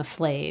wasn't a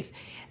slave.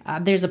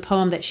 There's a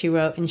poem that she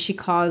wrote, and she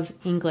calls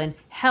England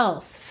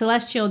health,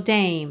 celestial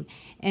dame.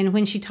 And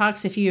when she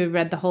talks, if you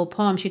read the whole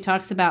poem, she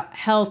talks about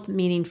health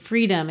meaning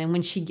freedom. And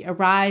when she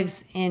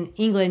arrives in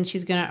England,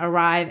 she's going to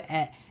arrive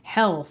at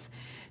health.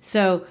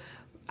 So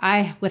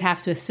I would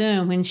have to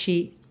assume when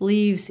she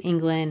leaves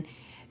England,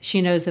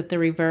 she knows that the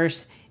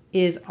reverse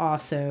is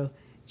also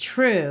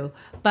true.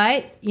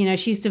 But,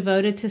 she's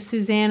devoted to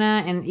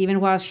Susanna, and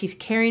even while she's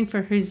caring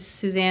for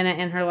Susanna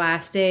in her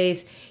last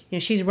days,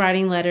 she's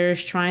writing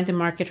letters, trying to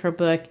market her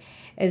book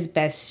as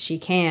best she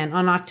can.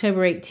 On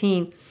October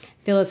 18,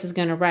 Phyllis is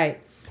going to write,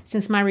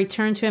 "Since my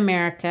return to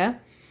America,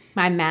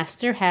 my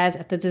master has,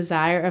 at the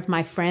desire of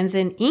my friends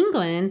in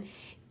England,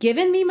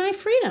 given me my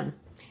freedom.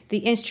 The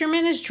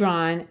instrument is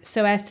drawn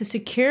so as to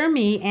secure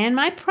me and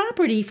my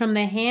property from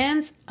the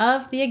hands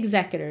of the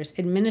executors,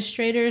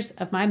 administrators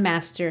of my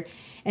master,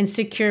 and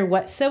secure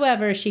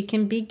whatsoever she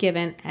can be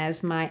given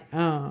as my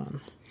own."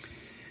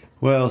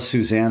 Well,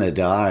 Susanna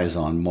dies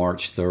on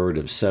March 3rd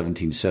of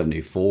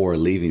 1774,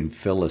 leaving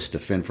Phyllis to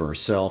fend for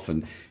herself,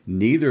 and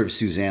neither of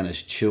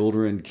Susanna's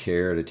children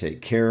care to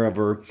take care of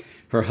her.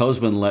 Her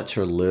husband lets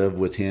her live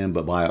with him,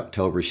 but by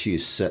October she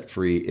is set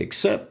free,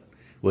 except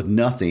with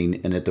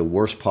nothing and at the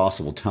worst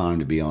possible time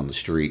to be on the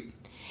street.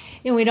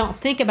 And we don't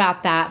think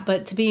about that,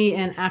 but to be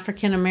an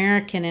African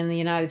American in the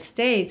United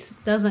States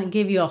doesn't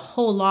give you a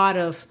whole lot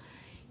of,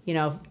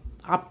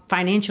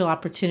 financial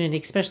opportunity,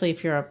 especially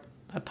if you're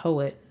a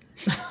poet.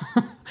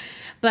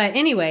 But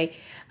anyway,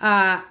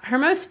 her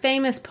most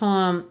famous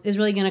poem is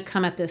really going to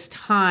come at this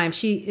time.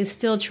 She is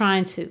still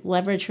trying to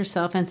leverage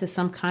herself into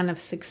some kind of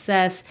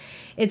success.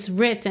 It's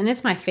written,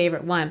 it's my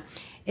favorite one.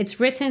 It's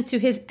written to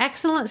His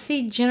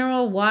Excellency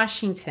General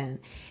Washington.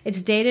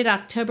 It's dated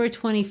October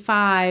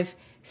 25,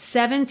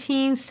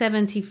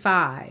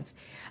 1775.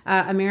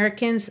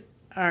 Americans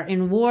are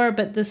in war,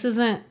 but this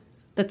isn't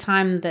the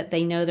time that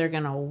they know they're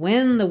going to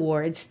win the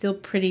war. It's still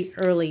pretty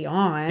early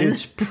on.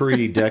 It's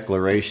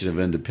pre-Declaration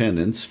of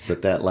Independence,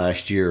 but that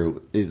last year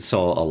it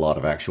saw a lot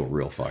of actual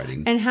real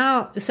fighting. And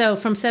so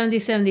from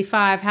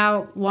 1775,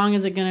 how long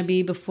is it going to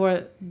be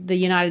before the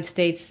United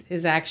States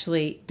is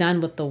actually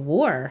done with the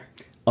war?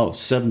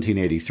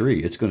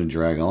 1783. It's going to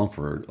drag on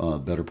for a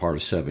better part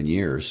of 7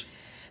 years.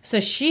 So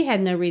she had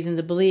no reason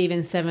to believe in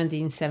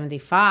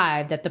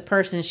 1775 that the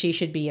person she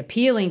should be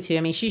appealing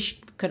to, she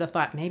could have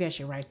thought, maybe I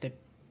should write to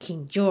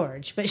King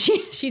George, but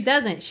she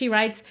doesn't. She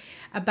writes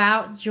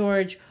about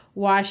George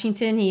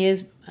Washington. He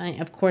is,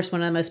 of course,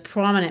 one of the most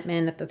prominent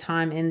men at the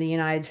time in the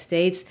United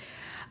States.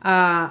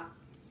 I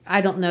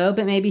don't know,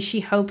 but maybe she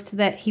hoped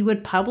that he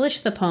would publish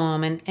the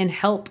poem and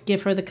help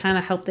give her the kind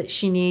of help that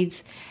she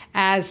needs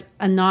as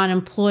a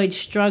non-employed,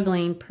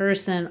 struggling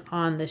person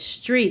on the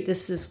street.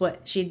 This is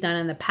what she'd done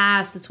in the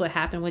past. It's what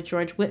happened with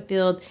George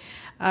Whitefield.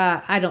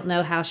 I don't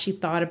know how she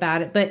thought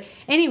about it. But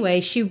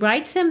anyway, she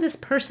writes him this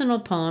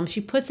personal poem.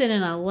 She puts it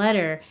in a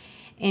letter,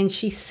 and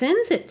she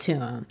sends it to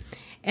him.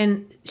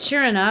 And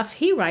sure enough,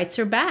 he writes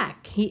her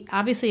back. He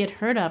obviously had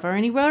heard of her,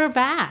 and he wrote her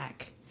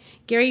back.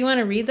 Gary, you want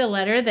to read the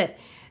letter that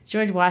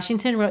George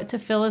Washington wrote to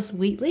Phyllis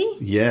Wheatley?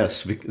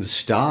 Yes, the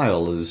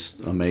style is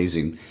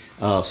amazing.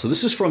 So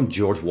this is from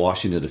George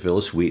Washington to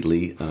Phyllis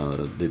Wheatley,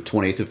 the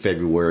 28th of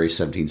February,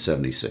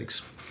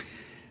 1776.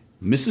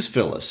 Mrs.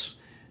 Phyllis,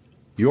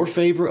 Your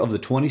favor of the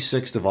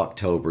 26th of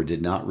October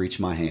did not reach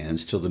my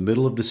hands till the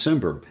middle of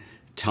December.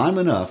 Time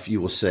enough,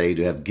 you will say,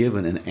 to have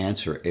given an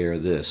answer ere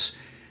this.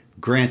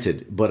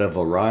 Granted, but a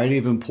variety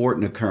of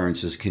important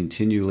occurrences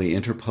continually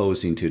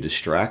interposing to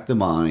distract the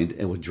mind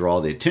and withdraw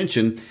the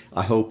attention,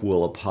 I hope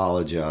will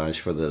apologize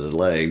for the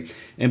delay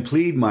and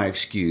plead my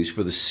excuse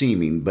for the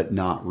seeming but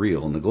not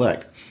real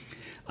neglect.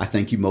 I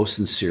thank you most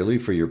sincerely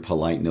for your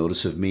polite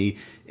notice of me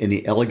in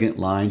the elegant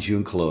lines you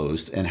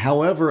enclosed, and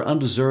however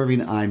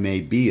undeserving I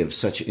may be of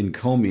such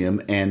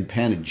encomium and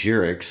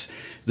panegyrics,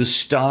 the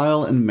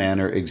style and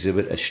manner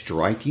exhibit a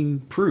striking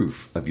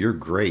proof of your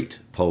great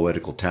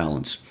poetical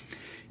talents.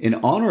 In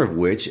honor of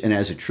which, and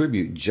as a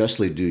tribute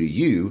justly due to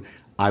you,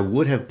 I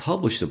would have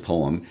published the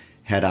poem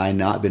had I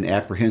not been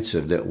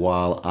apprehensive that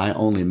while I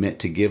only meant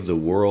to give the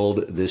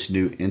world this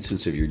new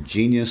instance of your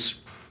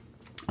genius,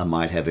 I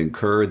might have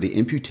incurred the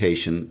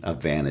imputation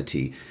of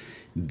vanity.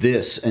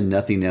 This and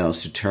nothing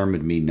else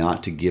determined me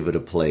not to give it a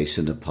place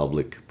in the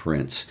public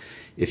prints.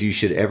 If you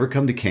should ever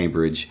come to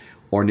Cambridge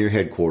or near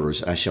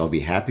headquarters, I shall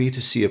be happy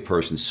to see a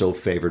person so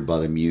favored by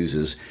the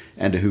muses,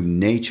 and to whom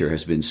nature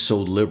has been so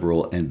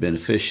liberal and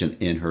beneficent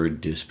in her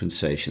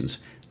dispensations.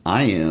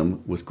 I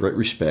am, with great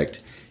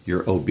respect,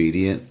 your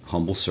obedient,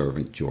 humble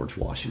servant, George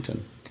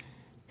Washington.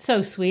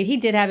 So sweet. He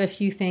did have a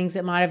few things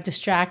that might have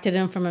distracted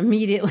him from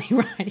immediately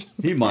writing.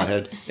 He might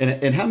have.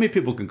 And how many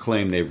people can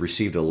claim they've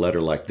received a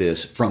letter like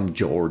this from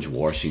George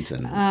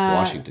Washington?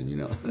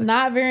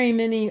 Not very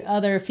many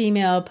other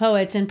female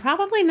poets, and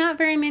probably not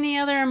very many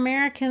other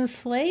American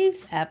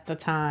slaves at the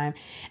time.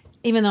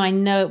 Even though I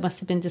know it must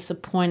have been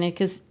disappointed,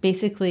 because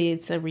basically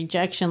it's a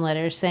rejection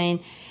letter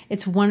saying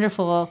it's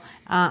wonderful,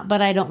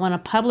 but I don't want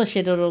to publish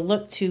it. It'll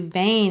look too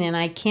vain, and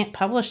I can't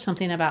publish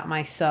something about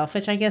myself,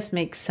 which I guess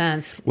makes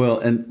sense. Well,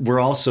 and we're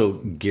also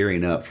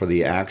gearing up for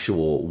the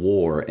actual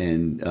war,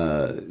 and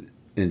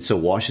so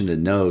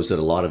Washington knows that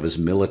a lot of his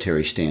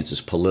military stance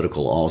is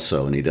political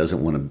also, and he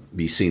doesn't want to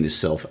be seen as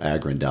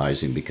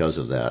self-aggrandizing because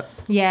of that.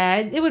 Yeah,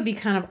 it would be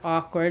kind of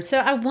awkward. So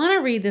I want to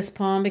read this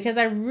poem because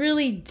I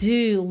really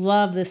do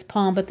love this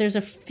poem, but there's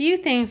a few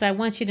things I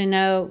want you to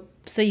know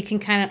so you can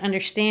kind of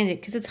understand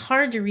it, because it's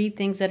hard to read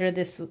things that are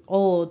this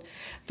old.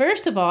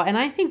 First of all, and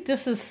I think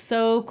this is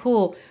so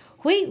cool,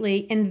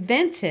 Wheatley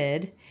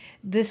invented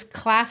this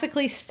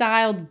classically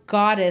styled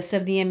goddess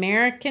of the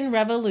American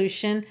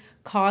Revolution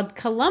called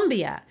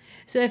Columbia.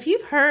 So if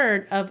you've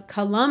heard of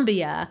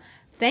Columbia,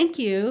 thank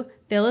you,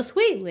 Phillis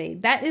Wheatley.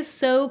 That is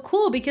so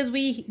cool, because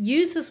we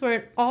use this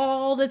word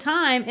all the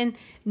time and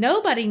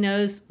nobody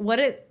knows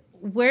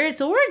where its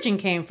origin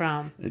came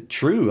from.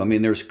 True. I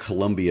mean, there's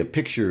Columbia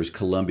Pictures,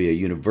 Columbia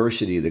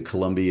University, the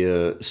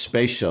Columbia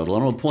Space Shuttle.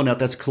 I want to point out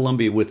that's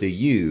Columbia with a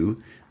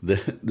U.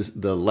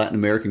 The Latin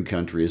American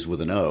country is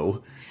with an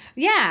O.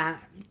 Yeah,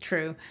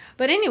 true.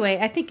 But anyway,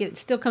 I think it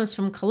still comes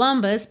from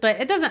Columbus, but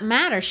it doesn't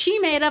matter. She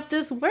made up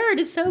this word.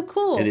 It's so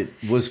cool. And it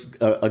was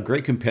a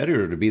great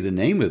competitor to be the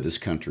name of this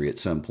country at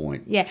some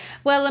point. Yeah.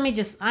 Well,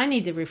 I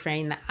need to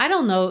refrain that. I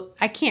don't know.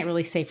 I can't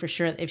really say for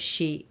sure if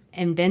she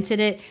invented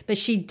it, but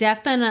she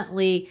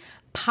definitely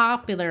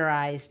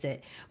popularized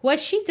it. What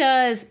she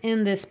does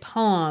in this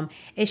poem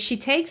is she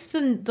takes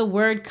the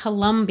word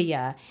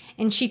Columbia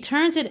and she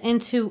turns it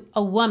into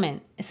a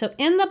woman. So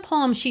in the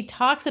poem, she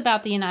talks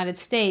about the United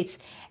States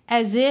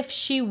as if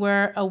she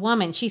were a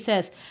woman. She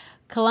says,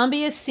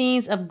 Columbia's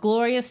scenes of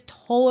glorious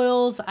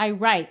toils I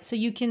write. So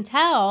you can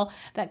tell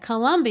that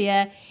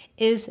Columbia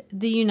is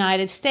the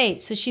United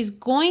States. So she's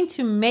going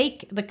to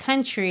make the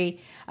country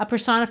a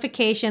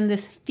personification,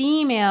 this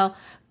female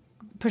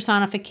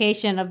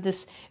personification of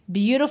this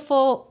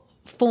beautiful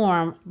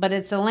form, but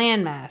it's a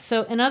landmass.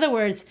 So in other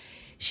words,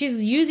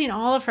 she's using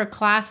all of her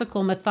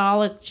classical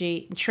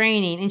mythology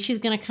training, and she's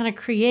going to kind of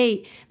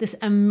create this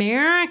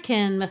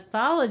American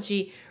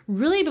mythology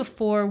really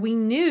before we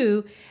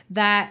knew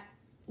that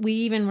we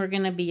even were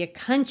going to be a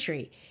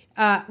country.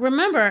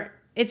 Remember,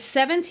 it's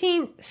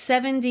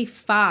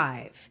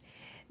 1775.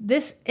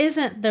 This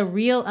isn't the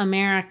real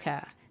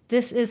America.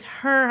 This is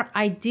her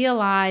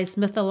idealized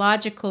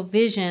mythological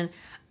vision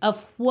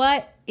of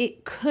what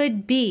it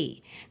could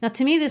be. Now,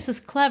 to me, this is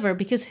clever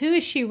because who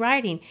is she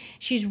writing?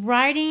 She's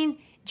writing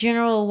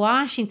General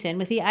Washington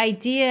with the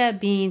idea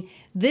being,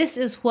 this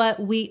is what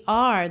we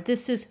are.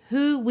 This is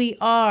who we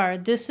are.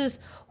 This is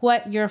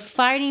what you're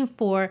fighting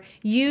for.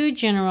 You,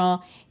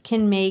 General,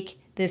 can make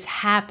this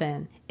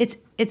happen.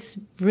 It's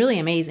really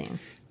amazing.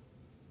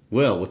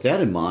 Well, with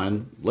that in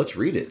mind, let's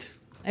read it.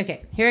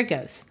 Okay, here it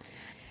goes.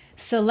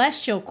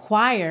 Celestial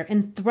choir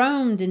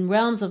enthroned in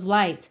realms of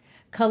light,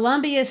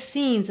 Columbia's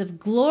scenes of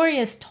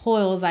glorious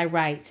toils I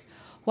write.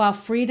 While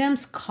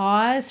freedom's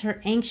cause her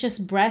anxious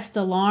breast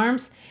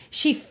alarms,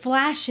 she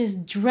flashes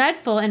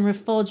dreadful and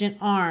refulgent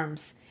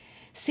arms.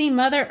 See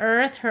Mother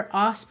Earth her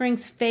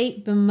offspring's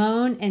fate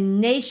bemoan,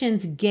 and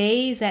nations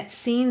gaze at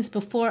scenes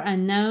before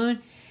unknown.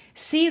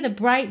 See the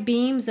bright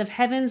beams of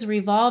heaven's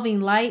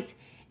revolving light,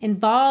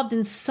 involved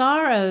in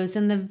sorrows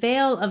in the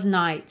veil of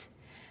night.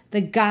 The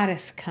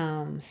goddess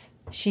comes.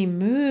 She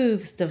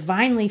moves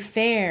divinely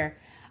fair.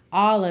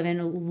 olive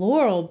and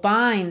laurel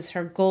binds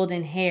her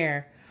golden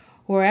hair.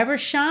 Wherever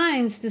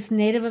shines this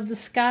native of the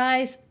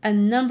skies,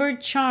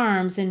 unnumbered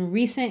charms and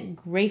recent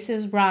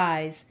graces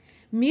rise.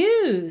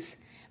 Muse,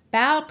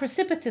 bow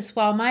precipitous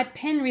while my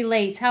pen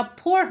relates how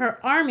pour her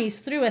armies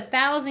through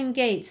 1,000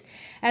 gates,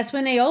 as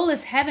when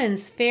Aeolus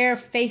heaven's fair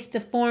face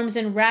deforms,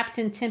 enwrapped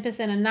in tempest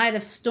and a night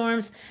of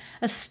storms,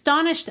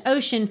 astonished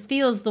ocean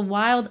feels the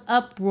wild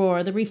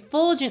uproar, the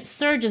refulgent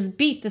surges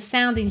beat the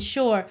sounding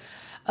shore.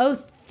 Oh,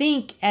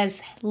 think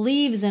as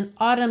leaves in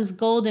autumn's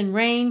golden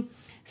rain,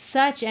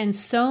 such and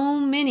so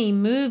many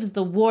moves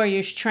the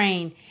warrior's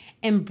train,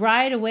 and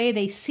bright away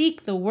they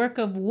seek the work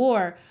of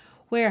war,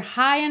 where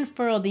high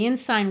unfurled the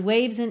ensign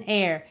waves in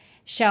air.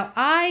 Shall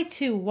I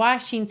to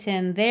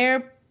Washington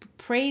their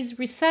praise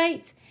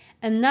recite?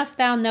 Enough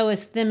thou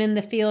knowest them in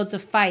the fields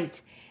of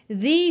fight.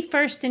 Thee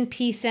first in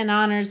peace and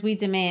honors we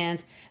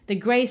demand, the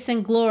grace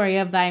and glory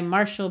of thy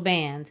martial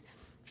band.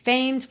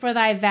 Famed for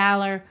thy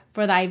valor,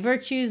 for thy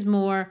virtues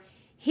more,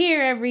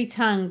 hear every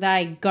tongue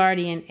thy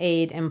guardian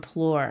aid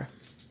implore.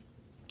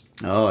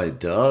 Oh, it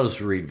does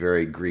read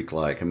very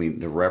Greek-like. I mean,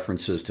 the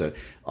references to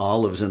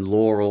olives and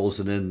laurels,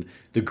 and then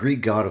the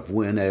Greek god of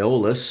wind,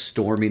 Aeolus,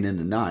 storming in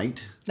the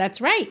night. That's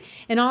right.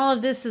 And all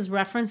of this is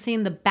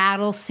referencing the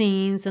battle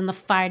scenes and the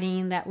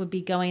fighting that would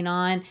be going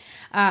on.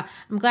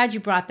 I'm glad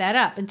you brought that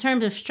up. In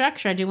terms of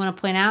structure, I do want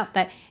to point out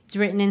that it's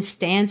written in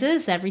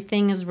stanzas.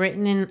 Everything is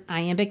written in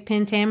iambic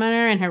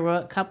pentameter and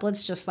heroic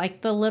couplets, just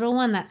like the little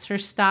one. That's her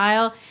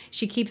style.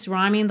 She keeps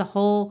rhyming the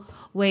whole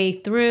way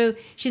through.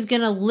 She's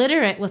going to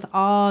litter it with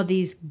all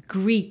these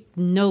Greek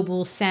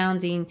noble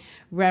sounding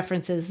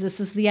references. This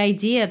is the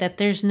idea that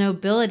there's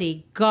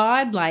nobility,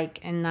 godlike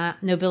and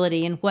not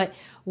nobility, in what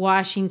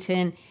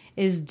Washington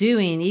is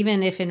doing,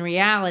 even if in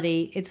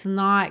reality it's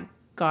not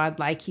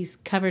godlike. He's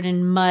covered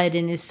in mud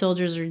and his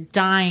soldiers are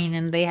dying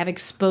and they have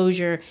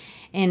exposure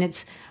and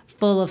it's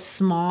full of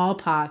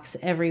smallpox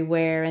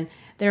everywhere and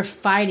they're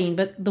fighting.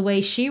 But the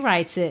way she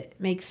writes it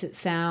makes it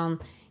sound,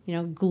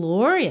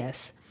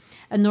 glorious.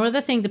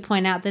 Another thing to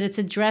point out, that it's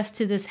addressed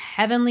to this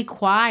heavenly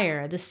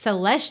choir, this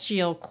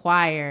celestial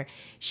choir.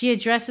 She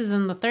addresses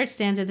in the third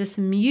stanza this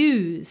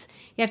muse.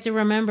 You have to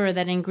remember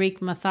that in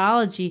Greek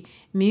mythology,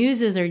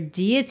 muses are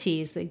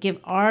deities that give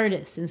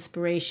artists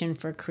inspiration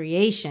for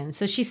creation.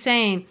 So she's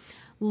saying,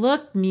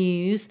 look,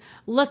 muse,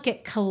 look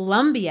at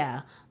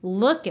Columbia,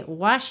 look at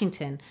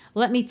Washington.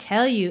 Let me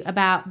tell you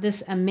about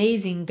this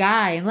amazing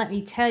guy, and let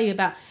me tell you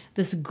about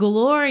this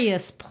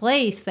glorious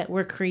place that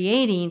we're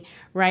creating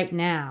right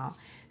now.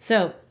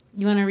 So,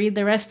 you want to read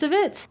the rest of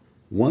it?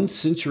 1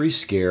 century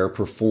scare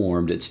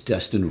performed its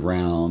destined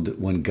round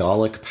when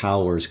Gallic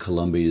powers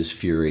Columbia's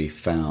fury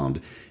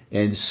found.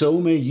 And so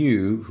may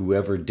you,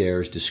 whoever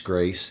dares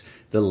disgrace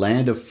the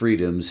land of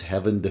freedom's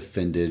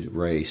heaven-defended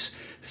race.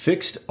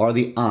 Fixed are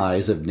the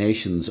eyes of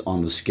nations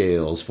on the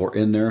scales, for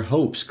in their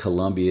hopes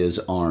Columbia's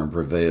arm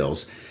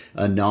prevails.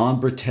 Anon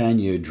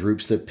Britannia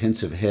droops the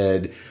pensive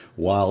head,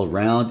 while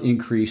round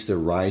increase the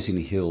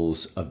rising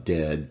hills of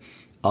dead.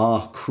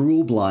 Ah,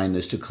 cruel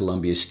blindness to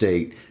Columbia's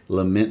state,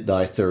 lament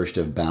thy thirst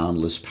of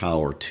boundless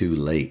power too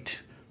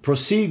late.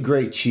 Proceed,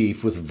 great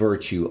chief, with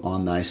virtue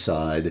on thy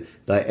side.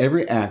 Thy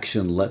every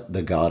action let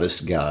the goddess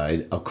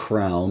guide. A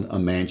crown, a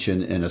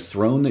mansion, and a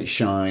throne that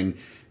shine,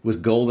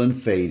 with golden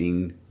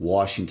fading,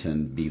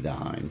 Washington be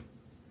thine.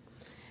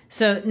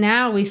 So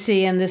now we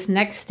see in this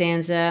next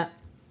stanza,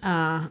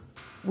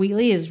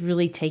 Wheatley is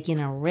really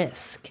taking a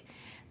risk.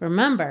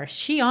 Remember,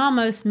 she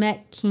almost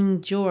met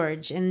King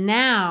George, and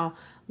now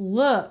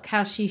look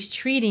how she's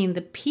treating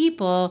the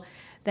people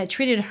that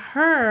treated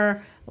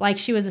her like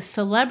she was a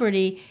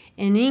celebrity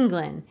in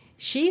England.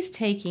 She's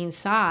taking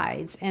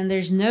sides, and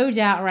there's no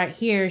doubt right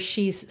here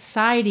she's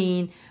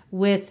siding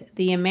with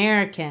the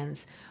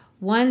Americans.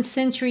 1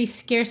 century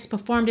scarce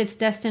performed its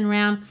destined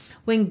round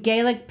when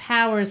Gaelic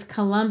powers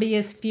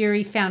Columbia's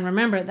fury found.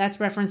 Remember, that's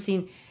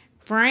referencing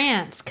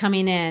France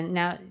coming in.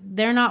 Now,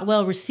 they're not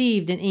well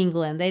received in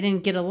England. They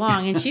didn't get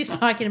along. And she's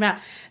talking about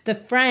the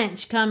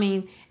French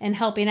coming and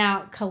helping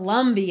out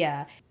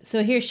Columbia.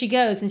 So here she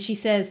goes, and she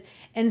says,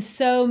 and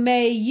so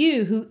may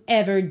you,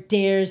 whoever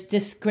dares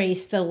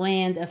disgrace the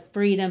land of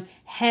freedom,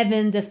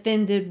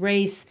 heaven-defended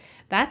race.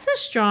 That's a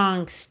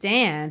strong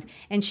stand.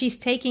 And she's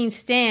taking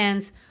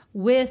stands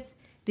with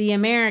the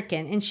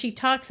American. And she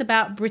talks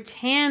about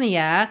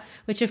Britannia,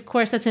 which, of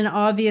course, that's an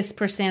obvious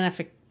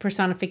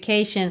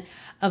personification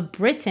of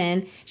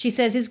Britain. She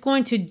says is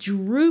going to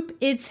droop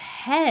its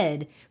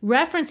head,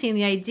 referencing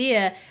the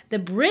idea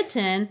that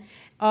Britain,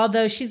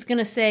 although she's going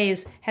to say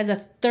has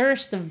a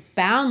thirst of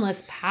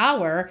boundless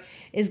power,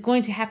 is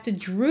going to have to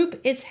droop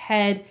its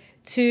head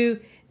to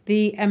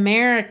the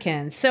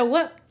Americans. So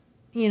what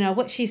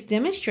she's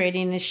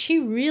demonstrating is she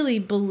really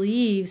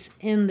believes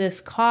in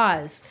this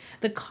cause,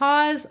 the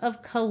cause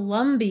of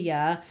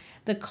Columbia,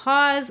 the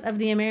cause of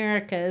the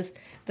Americas,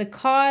 the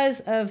cause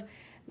of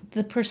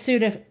the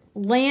pursuit of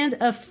land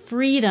of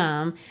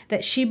freedom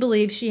that she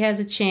believes she has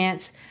a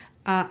chance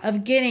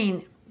of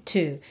getting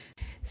to.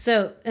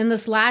 So in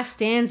this last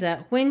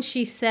stanza, when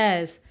she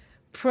says,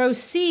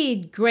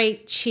 Proceed,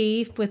 great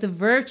chief, with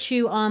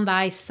virtue on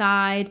thy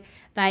side.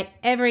 Thy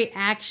every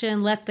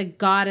action let the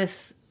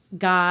goddess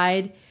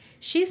guide.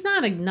 She's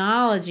not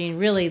acknowledging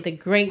really the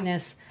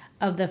greatness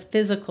of the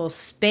physical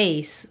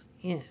space.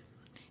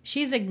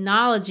 She's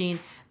acknowledging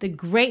the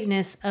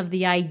greatness of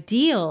the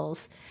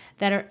ideals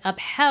that are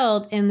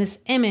upheld in this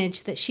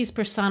image that she's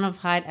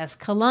personified as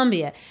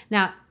Columbia.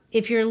 Now,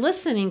 if you're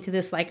listening to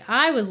this like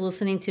I was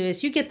listening to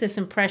this, you get this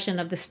impression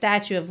of the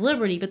Statue of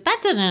Liberty, but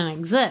that didn't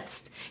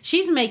exist.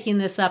 She's making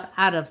this up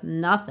out of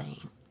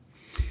nothing.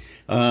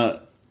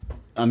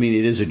 I mean,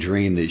 it is a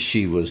dream that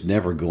she was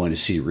never going to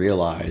see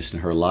realized in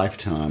her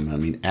lifetime. I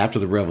mean, after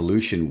the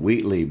Revolution,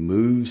 Wheatley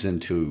moves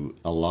into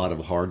a lot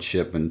of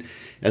hardship. And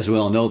as we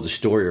all know, the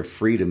story of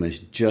freedom is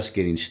just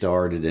getting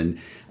started. And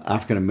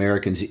African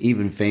Americans,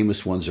 even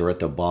famous ones, are at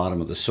the bottom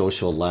of the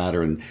social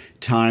ladder. And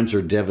times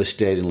are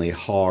devastatingly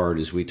hard,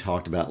 as we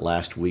talked about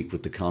last week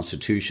with the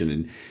Constitution.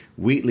 And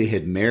Wheatley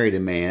had married a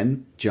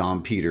man,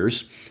 John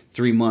Peters,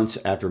 3 months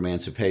after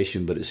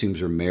emancipation, but it seems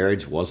her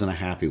marriage wasn't a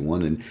happy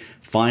one, and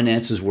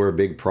finances were a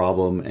big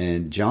problem,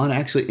 and John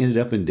actually ended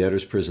up in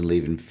debtor's prison,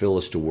 leaving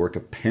Phyllis to work,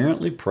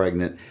 apparently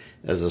pregnant,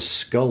 as a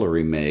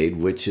scullery maid,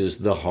 which is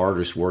the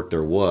hardest work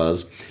there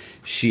was.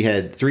 She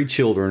had 3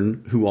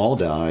 children who all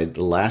died.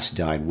 The last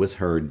died with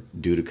her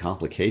due to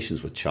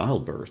complications with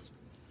childbirth.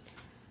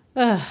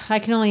 I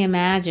can only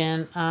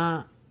imagine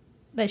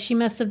that she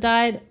must have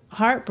died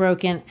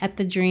heartbroken at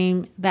the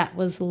dream that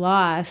was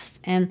lost.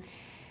 And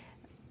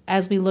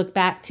as we look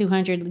back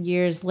 200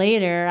 years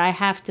later, I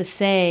have to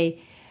say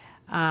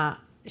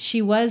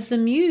she was the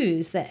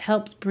muse that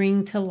helped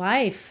bring to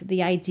life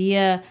the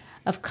idea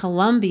of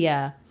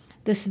Columbia,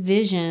 this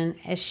vision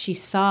as she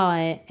saw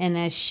it and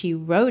as she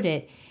wrote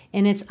it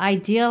in its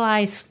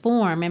idealized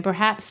form. And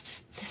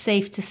perhaps it's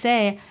safe to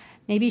say,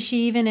 maybe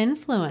she even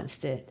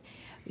influenced it.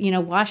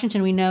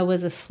 Washington, we know,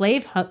 was a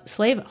slave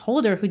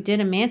holder who did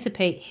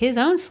emancipate his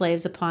own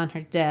slaves upon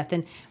her death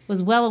and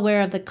was well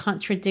aware of the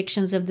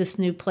contradictions of this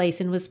new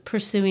place and was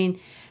pursuing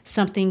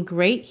something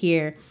great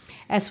here.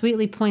 As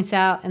Wheatley points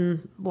out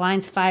in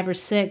lines 5 or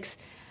 6,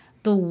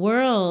 the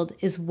world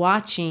is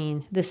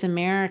watching this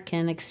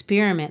American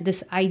experiment,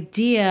 this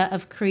idea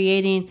of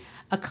creating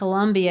a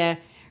Columbia.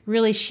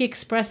 Really, she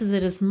expresses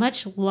it as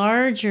much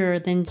larger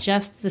than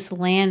just this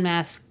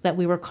landmass that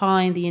we were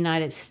calling the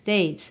United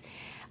States.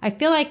 I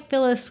feel like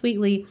Phyllis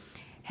Wheatley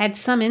had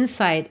some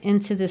insight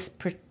into this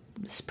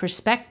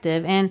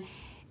perspective, and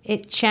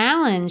it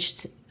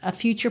challenged a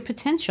future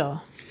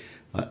potential.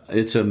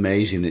 It's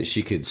amazing that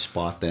she could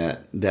spot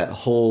that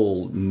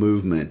whole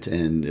movement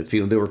and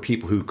feel there were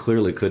people who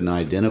clearly couldn't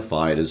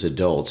identify it as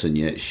adults, and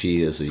yet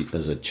she as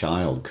a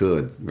child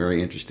could.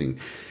 Very interesting.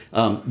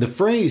 The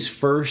phrase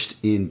 "first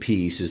in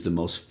peace" is the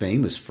most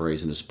famous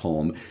phrase in this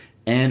poem.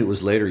 And it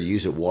was later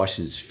used at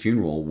Washington's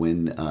funeral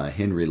when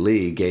Henry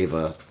Lee gave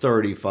a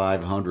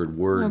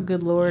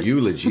 3,500-word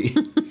eulogy.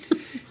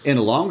 In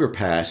a longer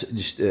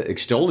passage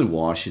extolling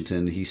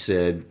Washington, he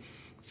said,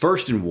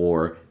 "First in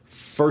war,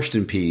 first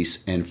in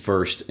peace, and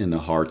first in the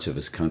hearts of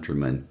his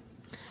countrymen."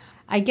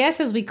 I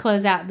guess as we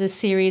close out this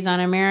series on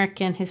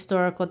American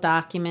historical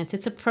documents,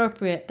 it's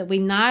appropriate that we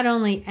not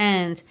only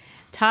end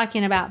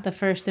talking about the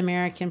first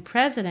American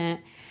president,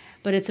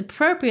 but it's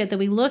appropriate that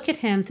we look at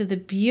him through the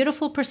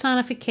beautiful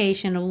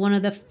personification of one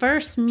of the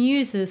first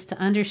muses to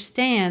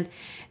understand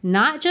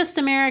not just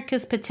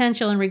America's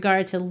potential in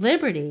regard to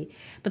liberty,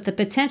 but the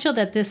potential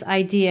that this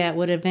idea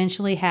would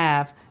eventually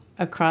have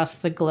across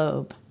the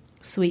globe.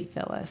 Sweet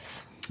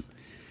Phyllis.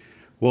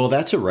 Well,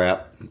 that's a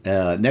wrap.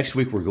 Next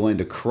week, we're going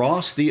to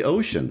cross the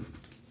ocean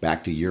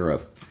back to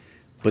Europe.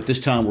 But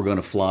this time we're going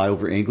to fly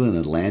over England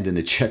and land in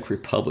the Czech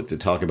Republic to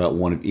talk about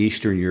one of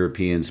Eastern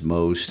Europeans'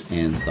 most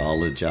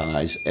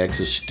anthologized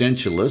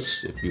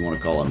existentialists, if you want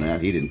to call him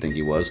that. He didn't think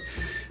he was.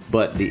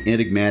 But the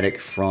enigmatic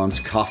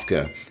Franz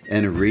Kafka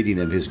and a reading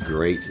of his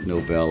great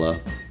novella,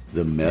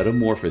 The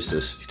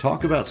Metamorphosis.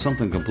 Talk about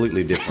something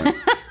completely different.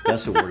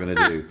 That's what we're going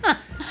to do.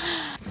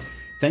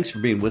 Thanks for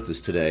being with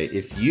us today.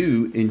 If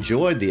you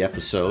enjoyed the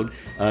episode,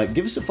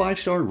 give us a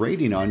 5-star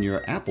rating on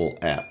your Apple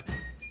app.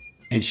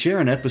 And share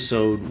an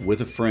episode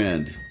with a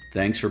friend.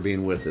 Thanks for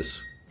being with us.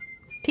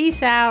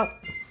 Peace out.